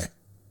play.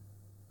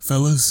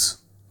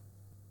 Fellas,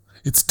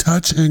 it's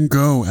touch and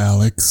go,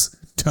 Alex.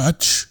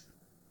 Touch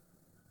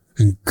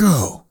and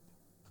go.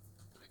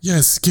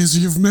 Yes, because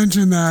you've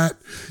mentioned that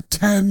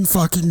 10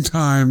 fucking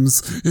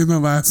times in the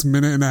last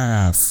minute and a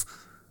half.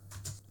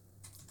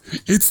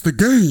 It's the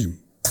game.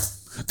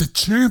 The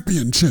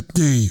championship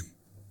game.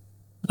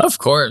 Of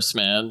course,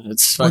 man.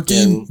 It's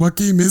fucking... What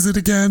game is it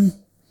again?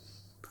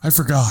 I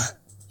forgot.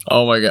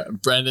 Oh my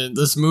god. Brendan,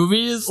 this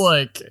movie is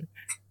like...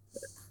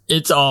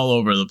 It's all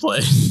over the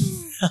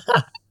place.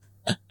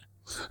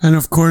 And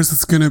of course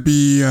it's going to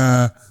be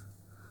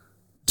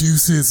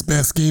Deuce's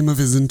best game of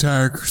his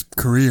entire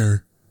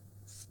career.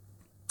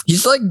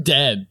 He's like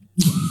dead.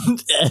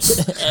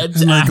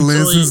 Ed's and like actually,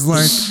 Liz is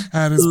like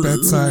at his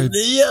bedside.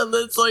 Yeah,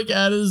 that's like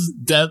at his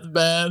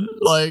deathbed.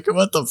 Like,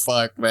 what the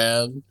fuck,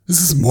 man? This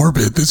is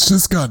morbid. This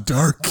just got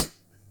dark.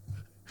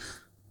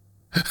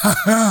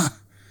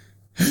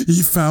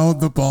 He fouled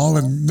the ball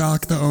and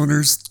knocked the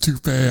owner's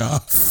toupee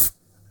off.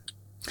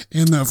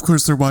 And of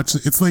course they're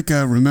watching. It's like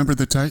Remember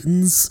the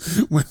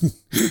Titans when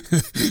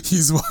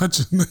he's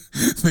watching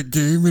the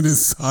game in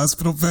his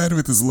hospital bed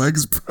with his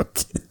legs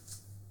broken.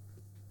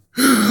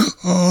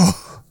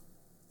 Oh,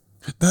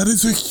 that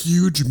is a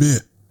huge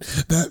mitt.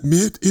 That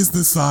mitt is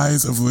the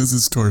size of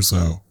Liz's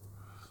torso.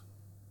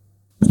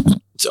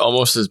 It's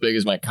almost as big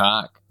as my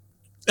cock.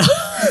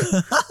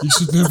 You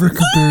should never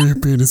compare your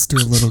penis to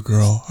a little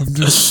girl. I'm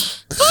talking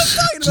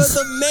about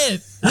the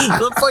mitt.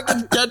 The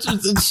fucking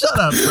catches and shut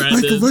up,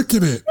 Brendan. Like, look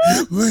at it.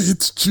 Look,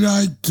 it's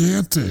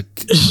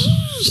gigantic.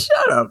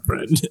 Shut up,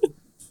 Brendan.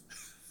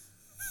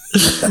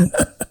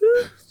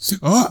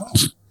 Oh,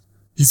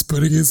 he's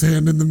putting his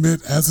hand in the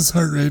mitt as his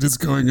heart rate is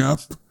going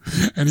up,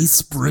 and he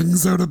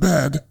springs out of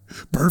bed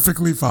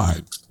perfectly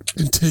fine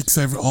and takes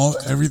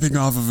everything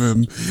off of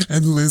him,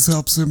 and Liz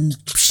helps him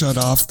shut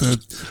off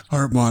the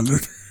heart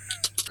monitor.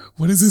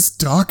 What is this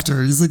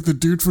doctor? He's like the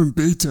dude from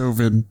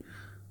Beethoven.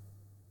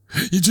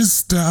 He just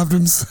stabbed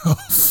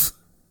himself.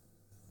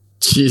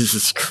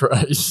 Jesus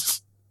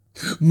Christ.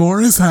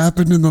 More has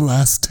happened in the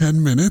last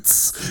 10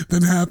 minutes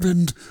than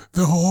happened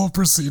the whole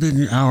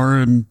preceding hour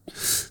and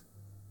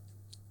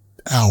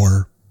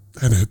a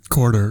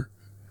quarter.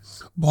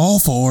 Ball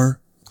 4.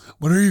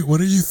 What are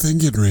you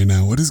thinking right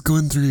now? What is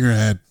going through your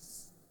head?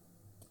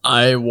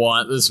 I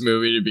want this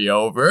movie to be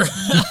over.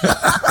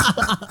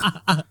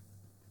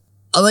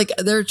 Like,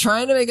 they're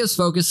trying to make us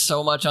focus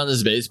so much on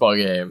this baseball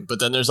game, but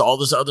then there's all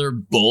this other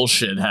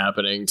bullshit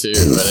happening too.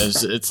 And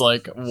it's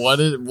like,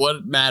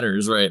 what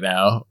matters right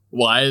now?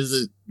 Why does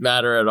it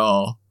matter at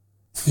all?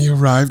 He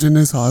arrived in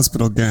his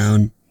hospital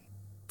gown.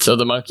 So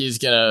the monkey's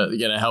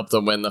gonna help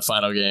them win the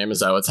final game. Is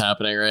that what's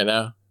happening right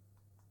now?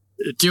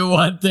 Do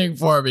one thing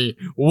for me.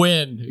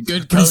 Win.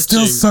 Good coaching. He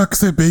still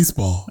sucks at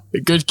baseball.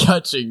 Good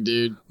coaching,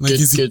 dude. Like,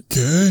 is he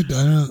good?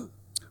 I don't...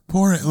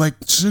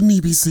 shouldn't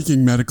he be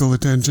seeking medical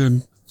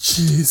attention?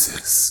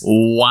 Jesus.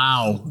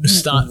 Wow.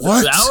 Stop.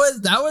 What?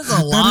 That was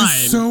a line.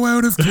 That is so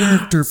out of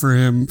character for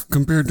him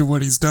compared to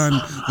what he's done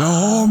the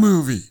whole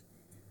movie.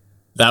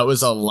 That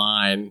was a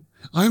line.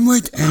 I'm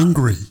like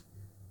angry.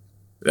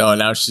 Oh,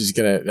 now she's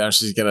gonna in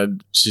front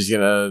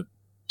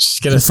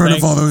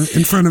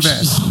of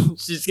Ed.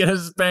 She's gonna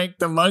spank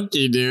the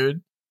monkey,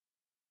 dude.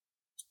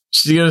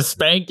 She's gonna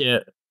spank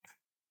it.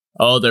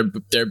 Oh,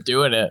 they're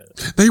doing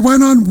it. They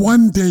went on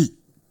one date.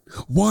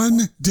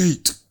 One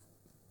date.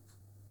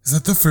 Is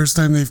that the first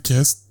time they've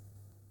kissed?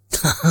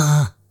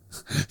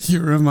 He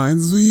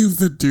reminds me of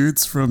the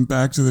dudes from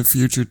Back to the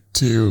Future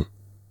 2.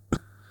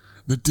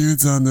 The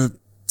dudes on the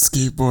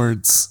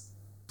skateboards.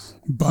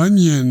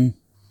 Bunyan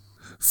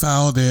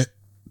fouled it.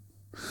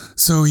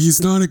 So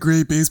he's not a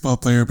great baseball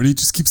player, but he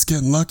just keeps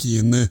getting lucky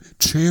in the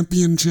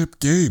championship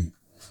game.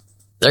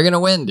 They're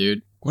gonna win,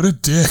 dude. What a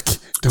dick.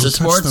 Don't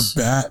touch the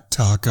bat,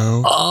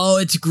 Taco. Oh,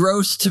 it's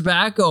gross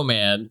tobacco,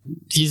 man.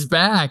 He's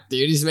back,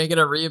 dude. He's making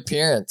a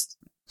reappearance.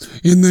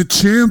 In the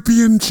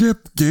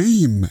championship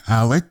game,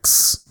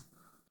 Alex.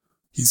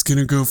 He's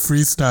gonna go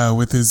freestyle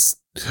with his.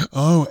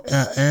 Oh,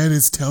 Ed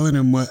is telling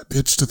him what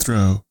pitch to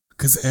throw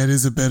because Ed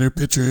is a better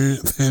pitcher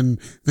than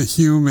the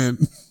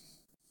human.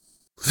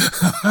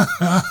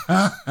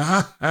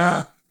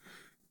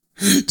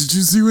 Did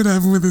you see what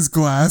happened with his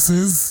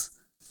glasses?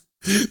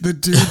 The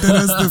dude that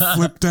has the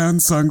flip down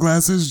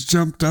sunglasses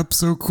jumped up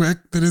so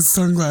quick that his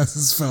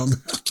sunglasses fell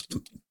down.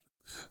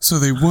 So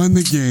they won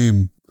the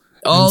game.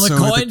 Oh, and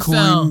the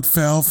coin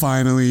fell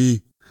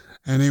finally.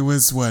 And it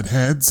was what,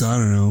 heads? I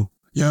don't know.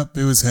 Yep,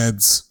 it was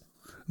heads.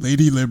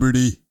 Lady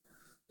Liberty.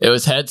 It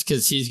was heads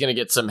because he's going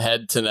to get some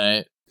head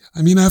tonight.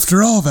 I mean,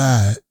 after all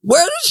that.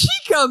 Where did she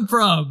come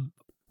from?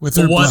 With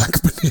her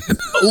black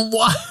banana.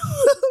 Why?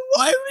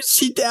 Why was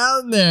she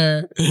down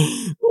there?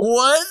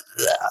 What?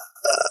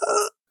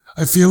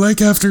 I feel like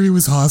after he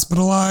was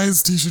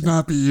hospitalized, he should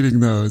not be eating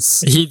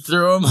those. He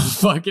threw him a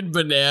fucking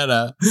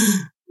banana.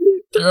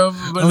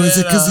 Oh, is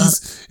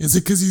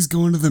it because he's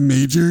going to the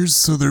majors,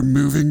 so they're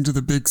moving to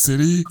the big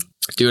city?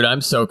 Dude, I'm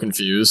so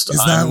confused.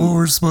 Is that what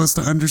we're supposed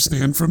to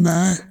understand from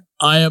that?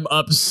 I am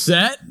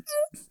upset.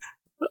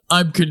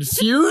 I'm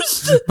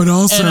confused. But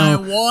also, and I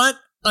want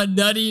a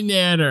nutty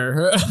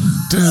nanner.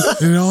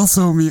 It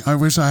also means, I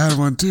wish I had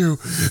one too,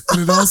 but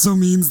it also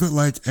means that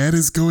like Ed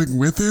is going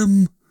with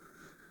him,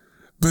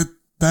 but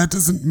that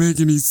doesn't make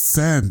any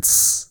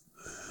sense.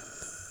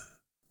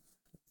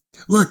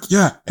 Look,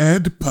 yeah,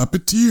 Ed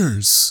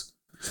puppeteers.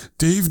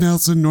 Dave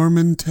Nelson,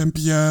 Norman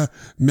Tempia,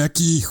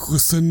 Mekki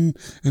Husson,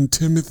 and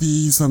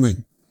Timothy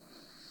something.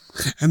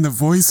 And the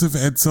voice of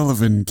Ed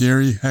Sullivan,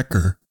 Gary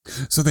Hecker.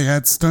 So they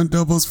had stunt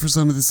doubles for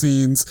some of the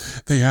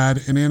scenes. They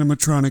had an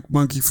animatronic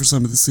monkey for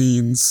some of the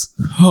scenes.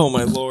 Oh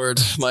my lord.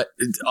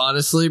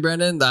 Honestly,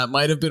 Brendan, that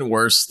might have been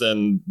worse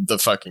than the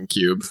fucking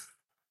Cube.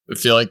 I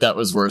feel like that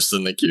was worse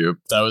than the Cube.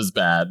 That was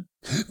bad.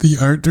 The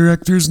art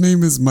director's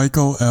name is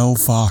Michael L.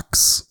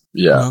 Fox.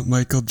 Yeah. Not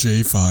Michael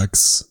J.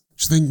 Fox.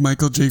 Do you think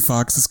Michael J.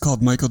 Fox is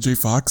called Michael J.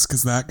 Fox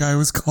because that guy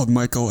was called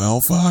Michael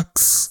L.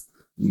 Fox?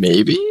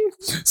 Maybe?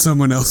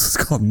 Someone else is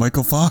called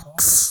Michael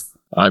Fox.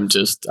 I'm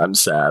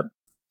sad.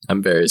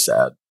 I'm very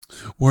sad.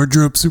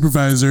 Wardrobe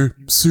supervisor,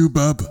 Sue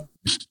Bub.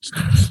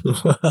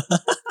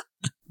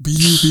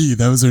 B-U-B,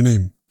 that was her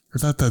name. I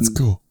thought that's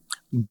cool.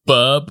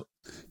 Bub.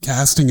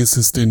 Casting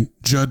assistant,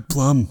 Judd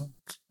Plum.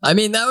 I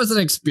mean, that was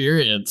an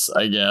experience,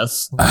 I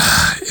guess.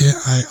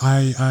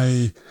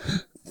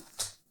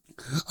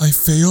 I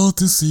fail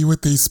to see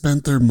what they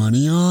spent their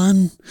money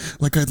on.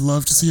 Like, I'd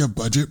love to see a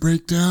budget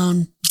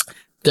breakdown.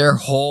 Their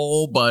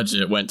whole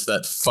budget went to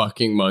that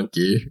fucking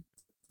monkey.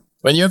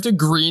 When you have to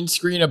green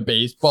screen a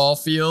baseball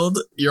field,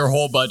 your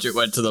whole budget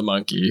went to the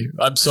monkey.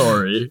 I'm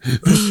sorry.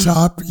 The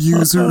top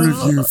user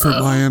review from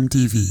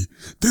IMDb.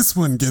 This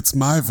one gets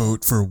my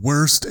vote for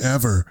worst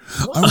ever.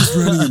 I was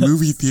running a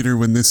movie theater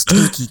when this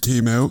turkey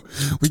came out.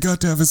 We got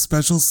to have a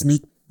special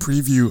sneak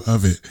preview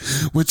of it,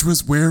 which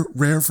was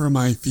rare for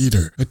my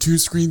theater, a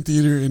 2-screen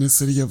theater in a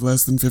city of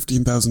less than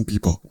 15,000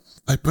 people.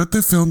 I put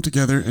the film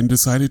together and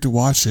decided to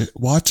watch it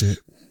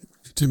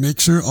to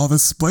make sure all the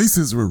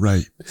splices were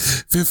right.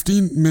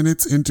 15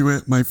 minutes into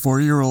it, my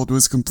 4-year-old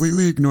was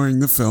completely ignoring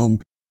the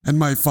film, and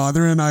my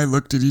father and I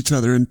looked at each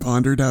other and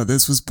pondered how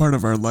this was part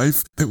of our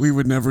life that we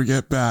would never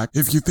get back.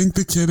 If you think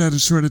the kid had a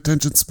short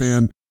attention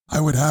span,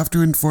 I would have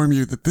to inform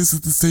you that this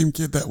is the same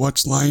kid that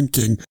watched Lion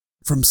King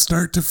from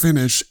start to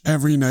finish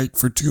every night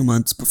for 2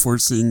 months before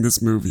seeing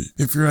this movie.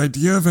 If your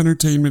idea of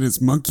entertainment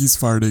is monkeys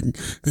farting,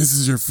 this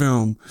is your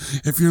film.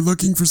 If you're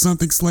looking for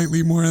something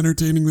slightly more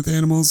entertaining with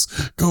animals,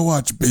 go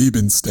watch Babe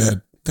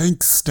instead.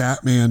 Thanks,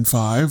 Statman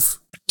 5.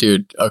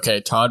 Dude,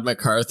 okay, Todd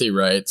McCarthy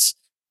writes,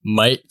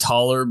 might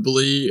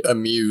tolerably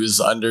amuse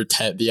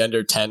the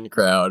under 10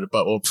 crowd,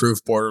 but will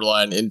prove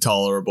borderline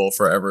intolerable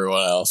for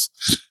everyone else.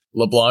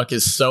 LeBlanc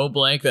is so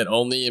blank that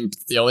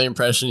the only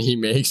impression he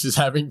makes is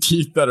having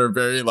teeth that are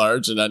very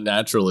large and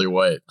unnaturally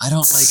white. I don't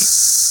like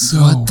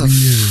so what the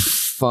weird.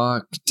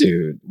 fuck,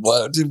 dude.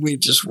 What did we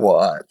just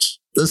watch?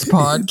 This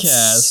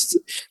podcast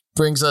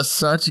brings us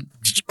such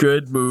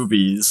good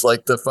movies,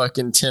 like the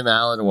fucking Tim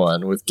Allen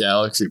one with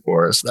Galaxy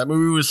Force. That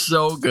movie was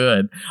so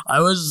good.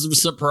 I was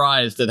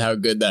surprised at how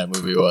good that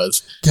movie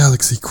was.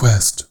 Galaxy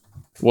Quest.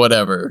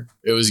 Whatever.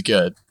 It was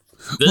good.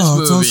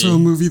 It's also a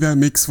movie that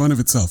makes fun of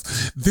itself.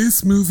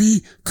 This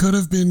movie could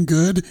have been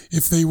good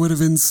if they would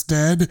have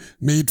instead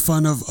made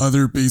fun of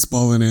other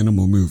baseball and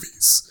animal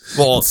movies.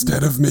 Well,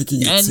 instead of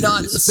making it and serious.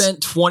 Not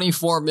spent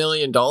 $24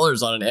 million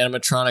on an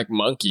animatronic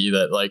monkey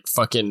that like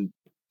fucking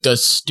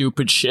does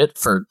stupid shit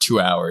for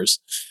 2 hours.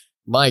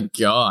 My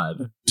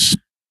God.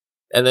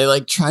 And they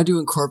like tried to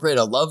incorporate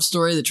a love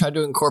story. They tried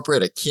to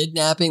incorporate a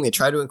kidnapping. They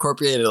tried to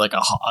incorporate like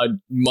a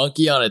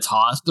monkey on its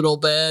hospital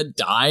bed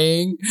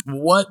dying.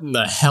 What in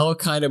the hell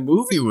kind of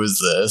movie was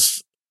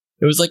this?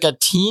 It was like a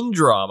teen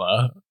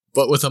drama,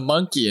 but with a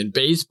monkey and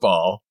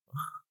baseball.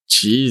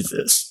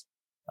 Jesus.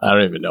 I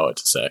don't even know what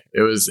to say.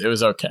 It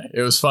was okay.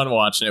 It was fun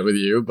watching it with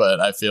you, but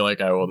I feel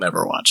like I will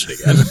never watch it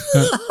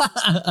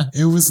again.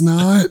 It was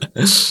not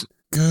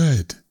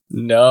good.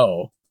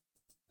 No.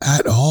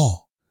 At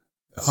all.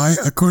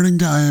 According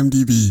to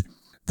IMDb,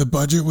 The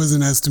budget was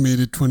an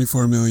estimated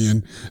 $24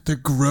 million. The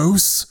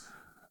gross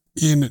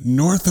in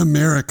North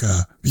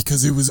America,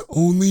 because it was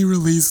only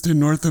released in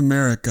North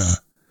America,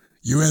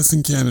 US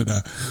and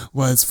Canada,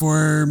 was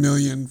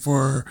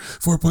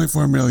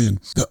 $4.4 million.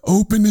 The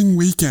opening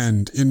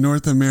weekend in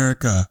North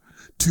America,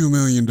 $2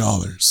 million.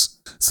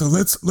 So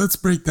let's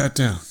break that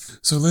down.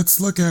 So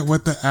let's look at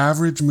what the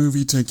average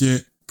movie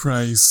ticket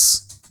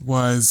price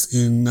was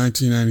in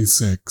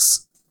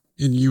 1996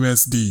 in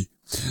USD.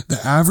 The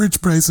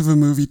average price of a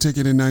movie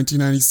ticket in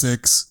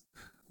 1996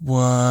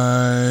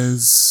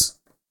 was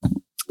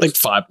like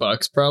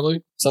 $5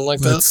 probably, something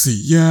like that. Let's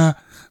see. Yeah,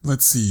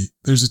 let's see.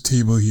 There's a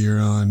table here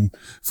on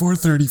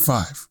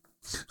 $4.35.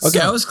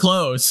 Okay, I was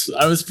close.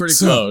 I was pretty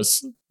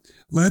close.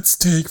 Let's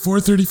take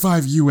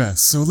 $4.35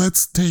 US. So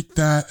let's take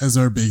that as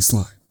our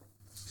baseline.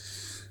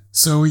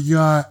 So we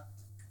got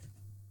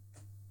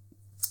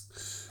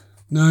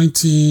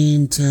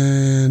 19,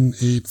 10,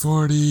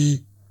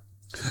 840.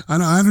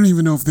 I don't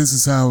even know if this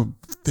is how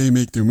they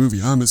make their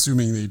movie. I'm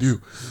assuming they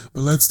do.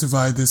 But let's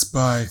divide this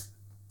by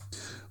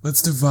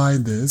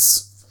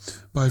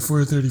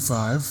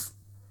 435.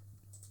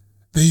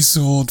 They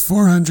sold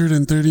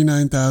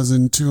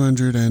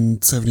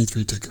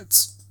 439,273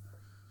 tickets.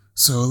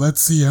 So let's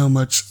see how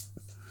much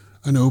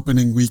an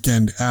opening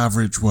weekend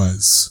average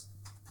was.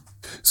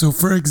 So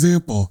for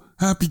example,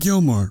 Happy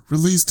Gilmore,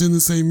 released in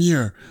the same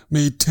year,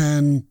 made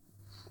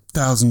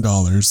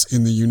 $10,000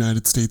 in the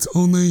United States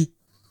only.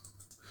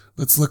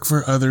 Let's look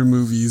for other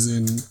movies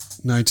in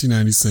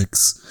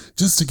 1996,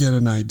 just to get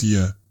an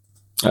idea.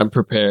 I'm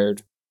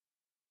prepared.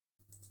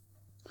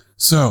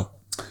 So,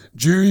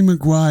 Jerry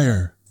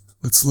Maguire.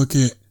 Let's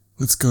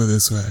go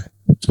this way.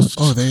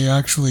 Oh, they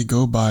actually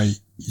go by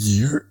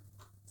year?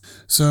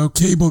 So,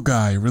 Cable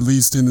Guy,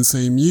 released in the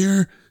same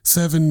year,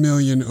 7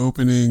 million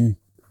opening.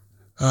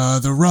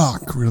 The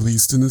Rock,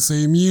 released in the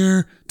same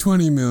year,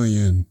 20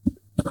 million.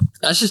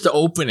 That's just the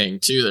opening,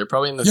 too. They're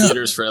probably in the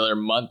theaters for another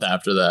month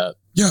after that.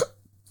 Yeah.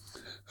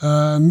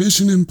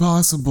 Mission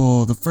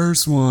Impossible, the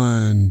first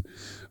one,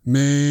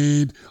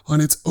 made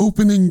on its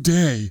opening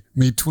day,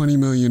 made $20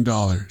 million.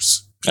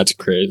 That's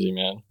crazy,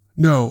 man.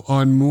 No,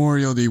 on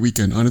Memorial Day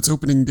weekend, on its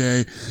opening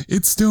day,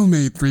 it still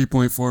made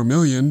 $3.4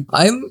 million.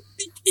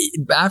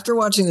 After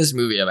watching this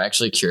movie, I'm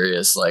actually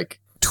curious, like,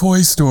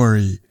 Toy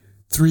Story,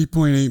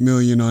 $3.8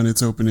 million on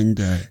its opening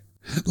day.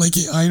 Like,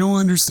 I don't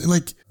understand,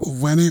 like,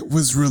 when it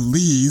was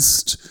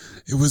released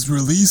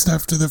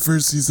after the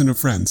first season of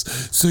Friends.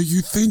 So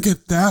you think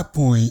at that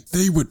point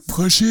they would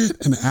push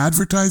it and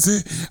advertise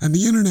it, and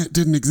the internet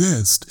didn't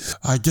exist.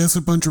 I guess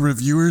a bunch of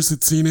reviewers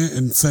had seen it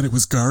and said it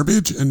was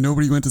garbage and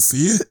nobody went to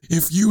see it.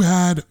 If you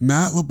had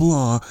Matt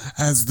LeBlanc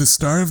as the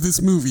star of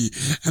this movie,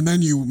 and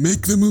then you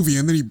make the movie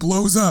and then he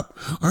blows up,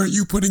 aren't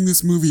you putting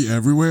this movie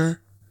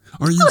everywhere?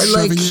 Aren't you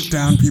shoving it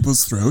down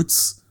people's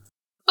throats?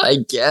 I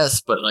guess,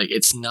 but like,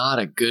 it's not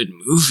a good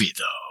movie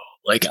though.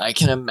 Like, I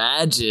can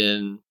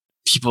imagine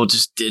people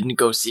just didn't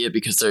go see it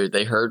because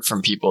they heard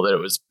from people that it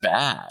was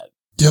bad.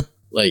 Yep.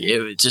 Like,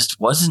 it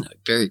just wasn't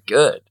very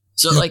good.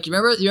 So, like, you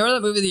remember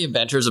that movie, The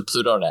Adventures of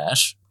Pluto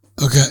Nash?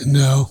 Okay,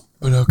 no,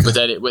 but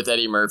okay. With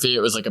Eddie Murphy, it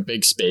was like a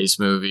big space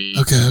movie.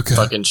 Okay.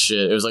 Fucking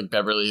shit. It was like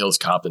Beverly Hills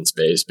Cop in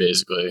space,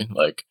 basically.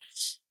 Like,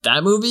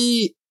 that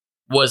movie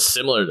was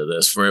similar to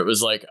this, where it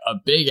was like a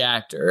big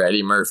actor,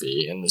 Eddie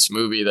Murphy, in this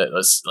movie that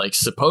was like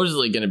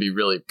supposedly going to be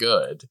really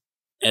good.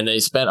 And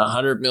they spent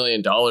 $100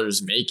 million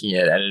making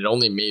it, and it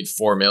only made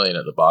 $4 million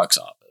at the box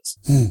office.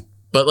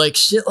 But like,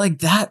 shit like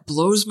that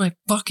blows my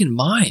fucking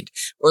mind.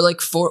 Or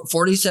like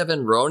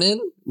 47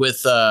 Ronin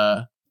with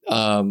Keanu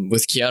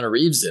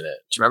Reeves in it.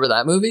 Do you remember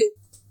that movie?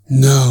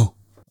 No.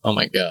 Oh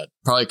my god,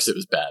 probably because it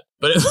was bad.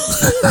 But it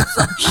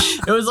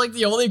was like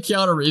the only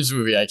Keanu Reeves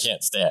movie I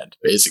can't stand.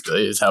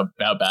 Basically, is how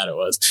bad it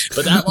was.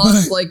 But that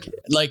lost like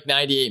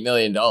 $98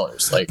 million.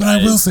 Like, but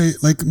I will say,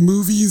 like,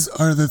 movies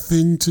are the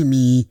thing to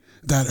me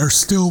that are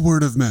still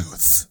word of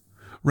mouth,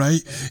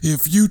 right?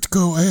 If you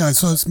go, hey, I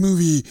saw this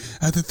movie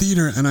at the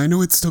theater and I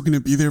know it's still going to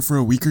be there for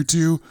a week or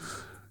two,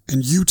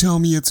 and you tell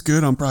me it's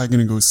good, I'm probably going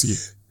to go see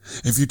it.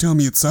 If you tell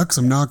me it sucks,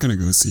 I'm not going to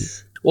go see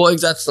it. Well,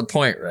 that's the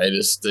point, right?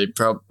 Is a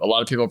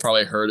lot of people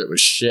probably heard it was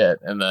shit,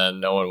 and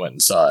then no one went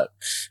and saw it.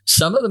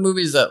 Some of the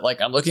movies that,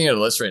 like, I'm looking at a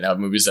list right now of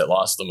movies that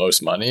lost the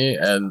most money,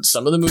 and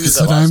some of the movies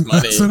that lost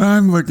money. That's what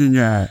I'm looking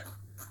at.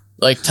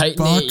 Like Titan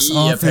Box AE,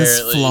 office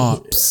apparently.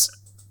 Flops.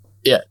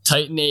 Yeah,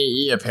 Titan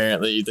AE,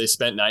 apparently, they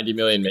spent $90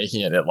 million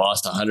making it. It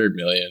lost $100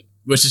 million,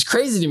 which is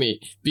crazy to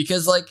me,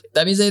 because, like,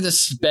 that means they had to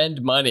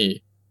spend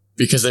money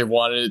because they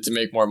wanted it to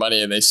make more money,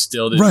 and they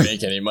still didn't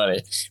make any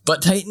money.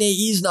 But Titan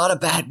AE is not a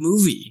bad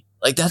movie.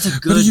 Like, that's a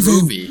good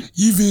movie.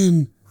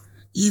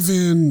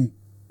 Even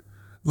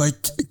like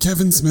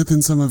Kevin Smith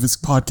in some of his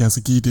podcasts,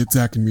 like he did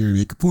Zack and Miri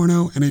Make a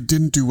Porno, and it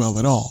didn't do well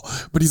at all.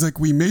 But he's like,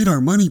 we made our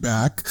money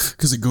back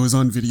because it goes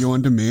on video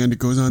on demand. It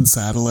goes on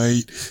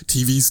satellite.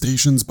 TV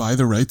stations buy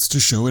the rights to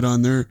show it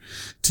on their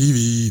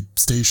TV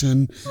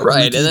station.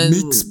 Right. And then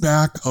makes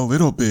back a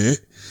little bit.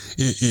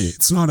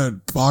 It's not a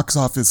box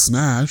office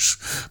smash,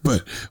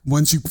 but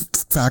once you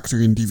factor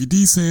in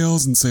DVD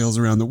sales and sales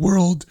around the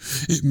world,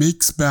 it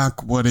makes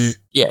back what it...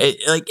 Yeah,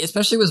 like,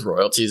 especially with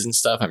royalties and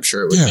stuff, I'm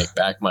sure it would make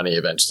back money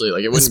eventually.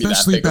 Like, it wouldn't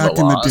especially be that big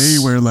of a loss. Especially back in the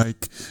day where,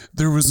 like,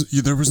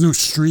 there was no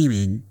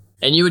streaming.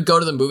 And you would go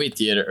to the movie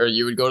theater, or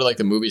you would go to, like,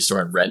 the movie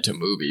store and rent a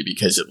movie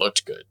because it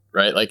looked good,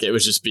 right? Like, it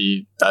would just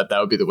be... That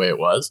would be the way it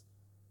was.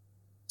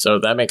 So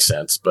that makes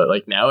sense. But,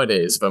 like,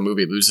 nowadays, if a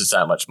movie loses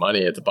that much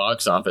money at the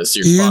box office,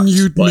 you're fucked. And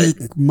you'd like,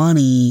 make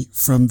money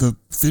from the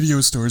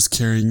video stores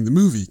carrying the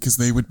movie because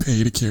they would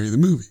pay to carry the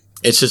movie.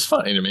 It's just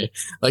funny to me.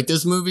 Like,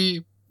 this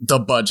movie, the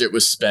budget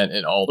was spent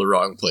in all the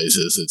wrong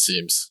places, it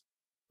seems.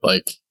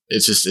 Like,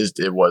 it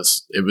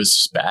was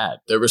just bad.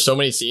 There were so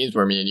many scenes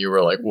where me and you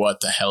were like,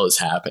 what the hell is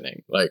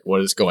happening? Like,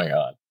 what is going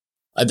on?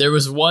 There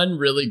was one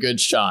really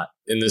good shot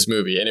in this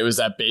movie, and it was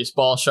that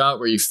baseball shot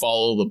where you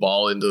follow the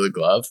ball into the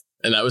glove.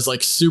 And that was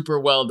like super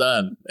well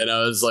done. And I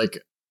was like,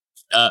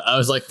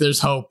 there's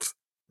hope.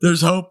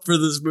 There's hope for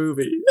this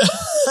movie.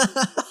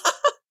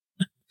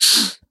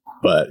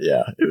 But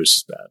yeah, it was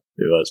just bad.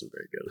 It wasn't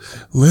very good.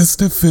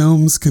 List of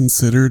films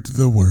considered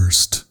the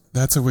worst.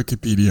 That's a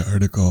Wikipedia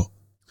article.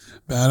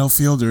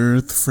 Battlefield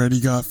Earth,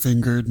 Freddy Got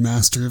Fingered,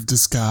 Master of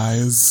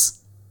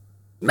Disguise.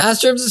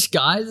 Master of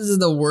Disguise is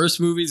the worst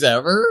movies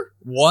ever?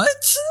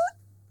 What?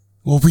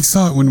 Well, we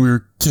saw it when we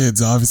were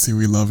kids. Obviously,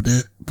 we loved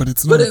it, but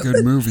it's not a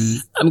good movie.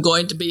 I'm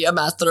going to be a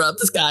Master of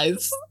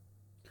Disguise.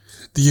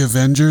 The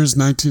Avengers,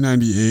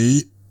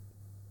 1998.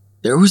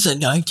 There was a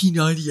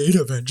 1998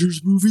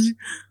 Avengers movie?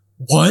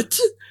 What?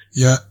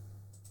 Yeah.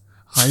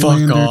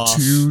 Highlander off.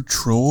 2,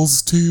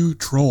 Trolls 2,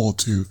 Troll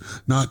 2,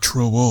 not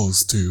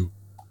Trolls 2.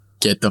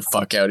 Get the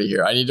fuck out of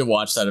here. I need to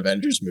watch that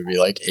Avengers movie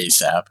like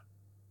ASAP.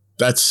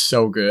 That's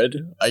so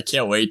good. I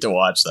can't wait to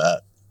watch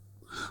that.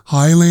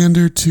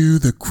 Highlander 2,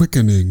 The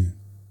Quickening.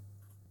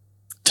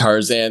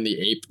 Tarzan the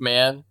Ape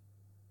Man.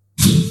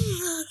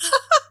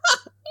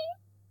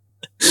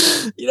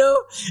 You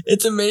know,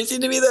 it's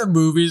amazing to me that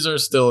movies are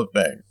still a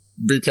thing.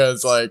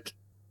 Because, like,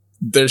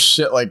 there's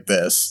shit like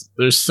this.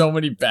 There's so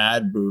many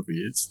bad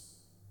movies.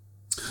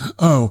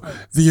 Oh,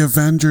 The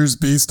Avengers,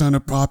 based on a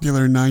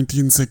popular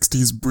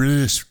 1960s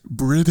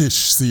British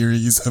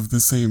series of the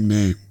same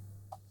name.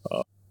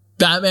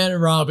 Batman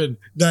and Robin,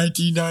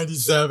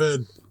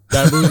 1997.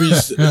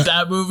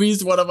 That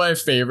movie's one of my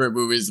favorite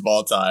movies of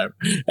all time.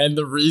 And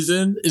the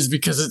reason is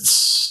because it's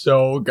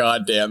so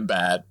goddamn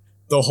bad.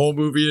 The whole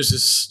movie is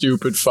just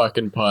stupid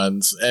fucking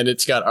puns. And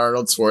it's got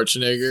Arnold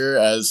Schwarzenegger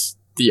as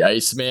the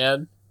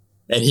Iceman.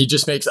 And he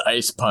just makes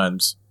ice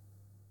puns.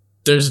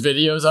 There's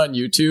videos on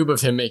YouTube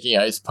of him making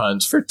ice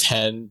puns for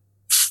 10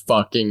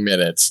 fucking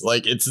minutes.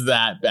 Like, it's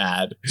that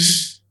bad.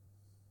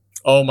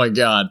 Oh my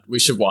god, we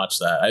should watch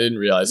that. I didn't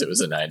realize it was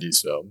a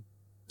 90s film.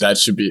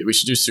 We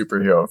should do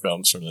superhero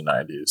films from the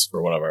 90s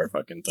for one of our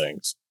fucking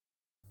things.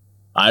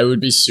 I would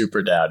be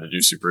super down to do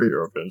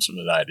superhero films from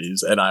the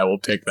 90s, and I will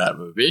pick that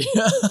movie.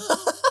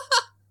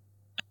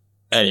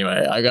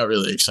 Anyway, I got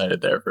really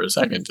excited there for a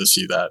second to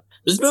see that.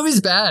 This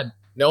movie's bad.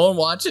 No one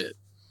watch it.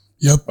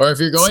 Yep. Or if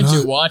you're going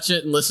to, watch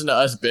it and listen to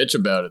us bitch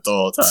about it the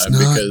whole time.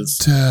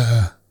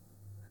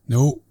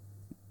 Nope.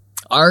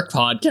 Our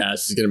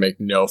podcast is going to make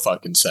no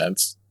fucking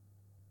sense.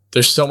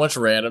 There's so much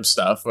random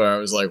stuff where I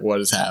was like,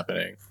 what is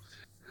happening?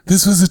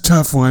 This was a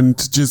tough one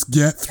to just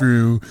get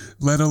through,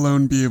 let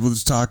alone be able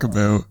to talk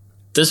about.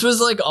 This was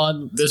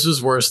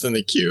worse than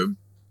The Cube.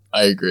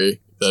 I agree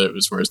that it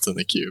was worse than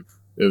The Cube.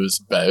 It was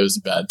bad. It was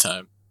a bad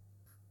time.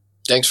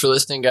 Thanks for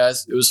listening,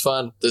 guys. It was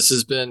fun. This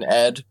has been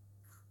Ed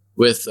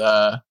with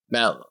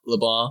Matt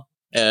LeBlanc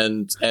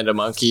and a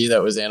monkey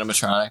that was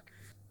animatronic.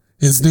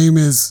 His name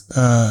is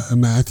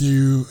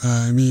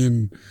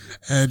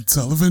Ed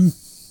Sullivan.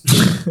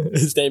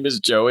 His name is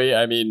Joey.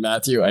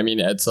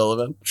 Ed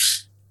Sullivan.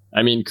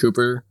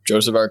 Cooper.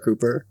 Joseph R.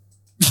 Cooper.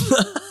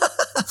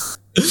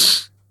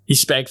 He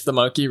spanks the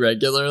monkey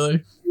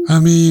regularly.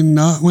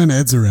 Not when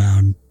Ed's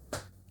around.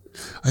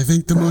 I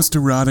think the most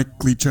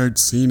erotically charged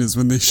scene is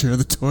when they share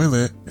the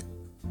toilet.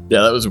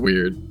 Yeah, that was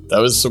weird. That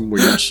was some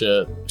weird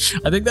shit.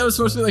 I think that was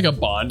supposed to be like a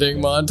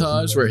bonding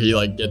montage where he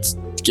like gets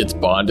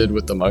bonded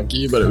with the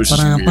monkey, but it was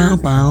just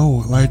weird.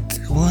 Like,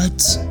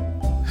 what?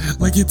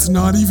 Like, it's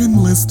not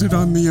even listed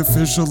on the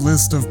official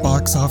list of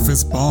box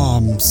office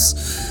bombs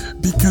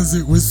because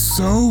it was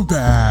so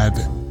bad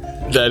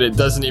that it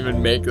doesn't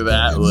even make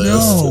that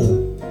list.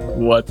 No.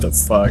 What the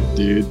fuck,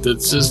 dude?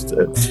 That's just...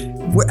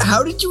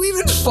 How did you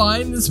even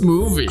find this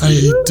movie?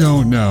 I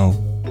don't know.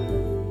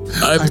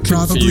 I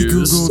probably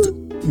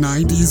Googled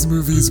 90s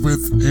movies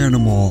with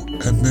animal,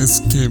 and this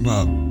came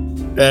up.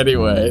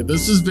 Anyway,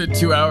 this has been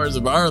 2 hours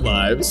of our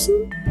lives.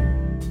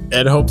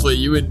 And hopefully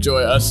you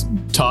enjoy us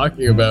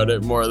talking about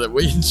it more than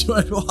we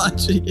enjoyed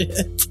watching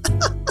it.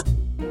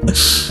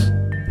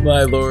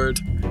 My lord.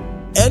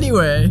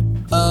 Anyway,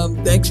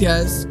 thanks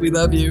guys. We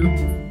love you.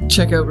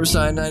 Check out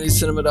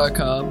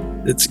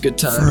Versailles90cinema.com. It's a good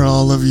time. For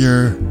all of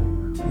your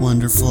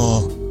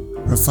wonderful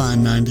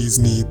Refined 90s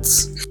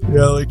needs.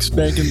 Yeah, like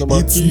spanking the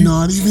It's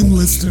not even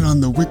listed on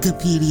the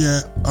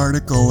Wikipedia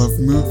article of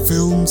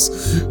films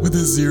with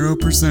a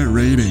 0%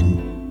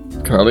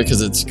 rating. Probably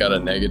because it's got a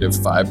negative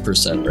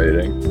 5%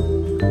 rating.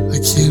 I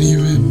can't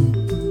even.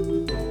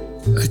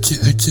 I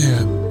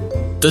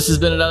can't. This has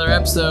been another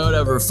episode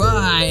of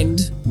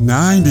Refined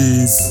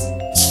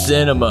 90s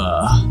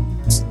Cinema.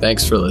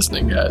 Thanks for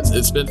listening, guys.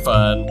 It's been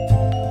fun.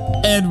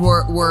 And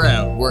we're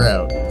out. We're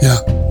out. Yeah,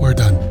 we're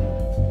done.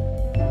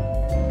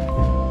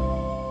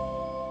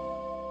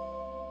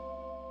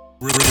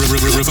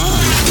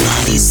 Refined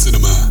 90s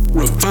Cinema.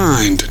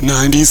 Refined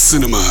 90s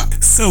Cinema.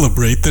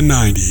 Celebrate the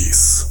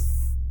 90s.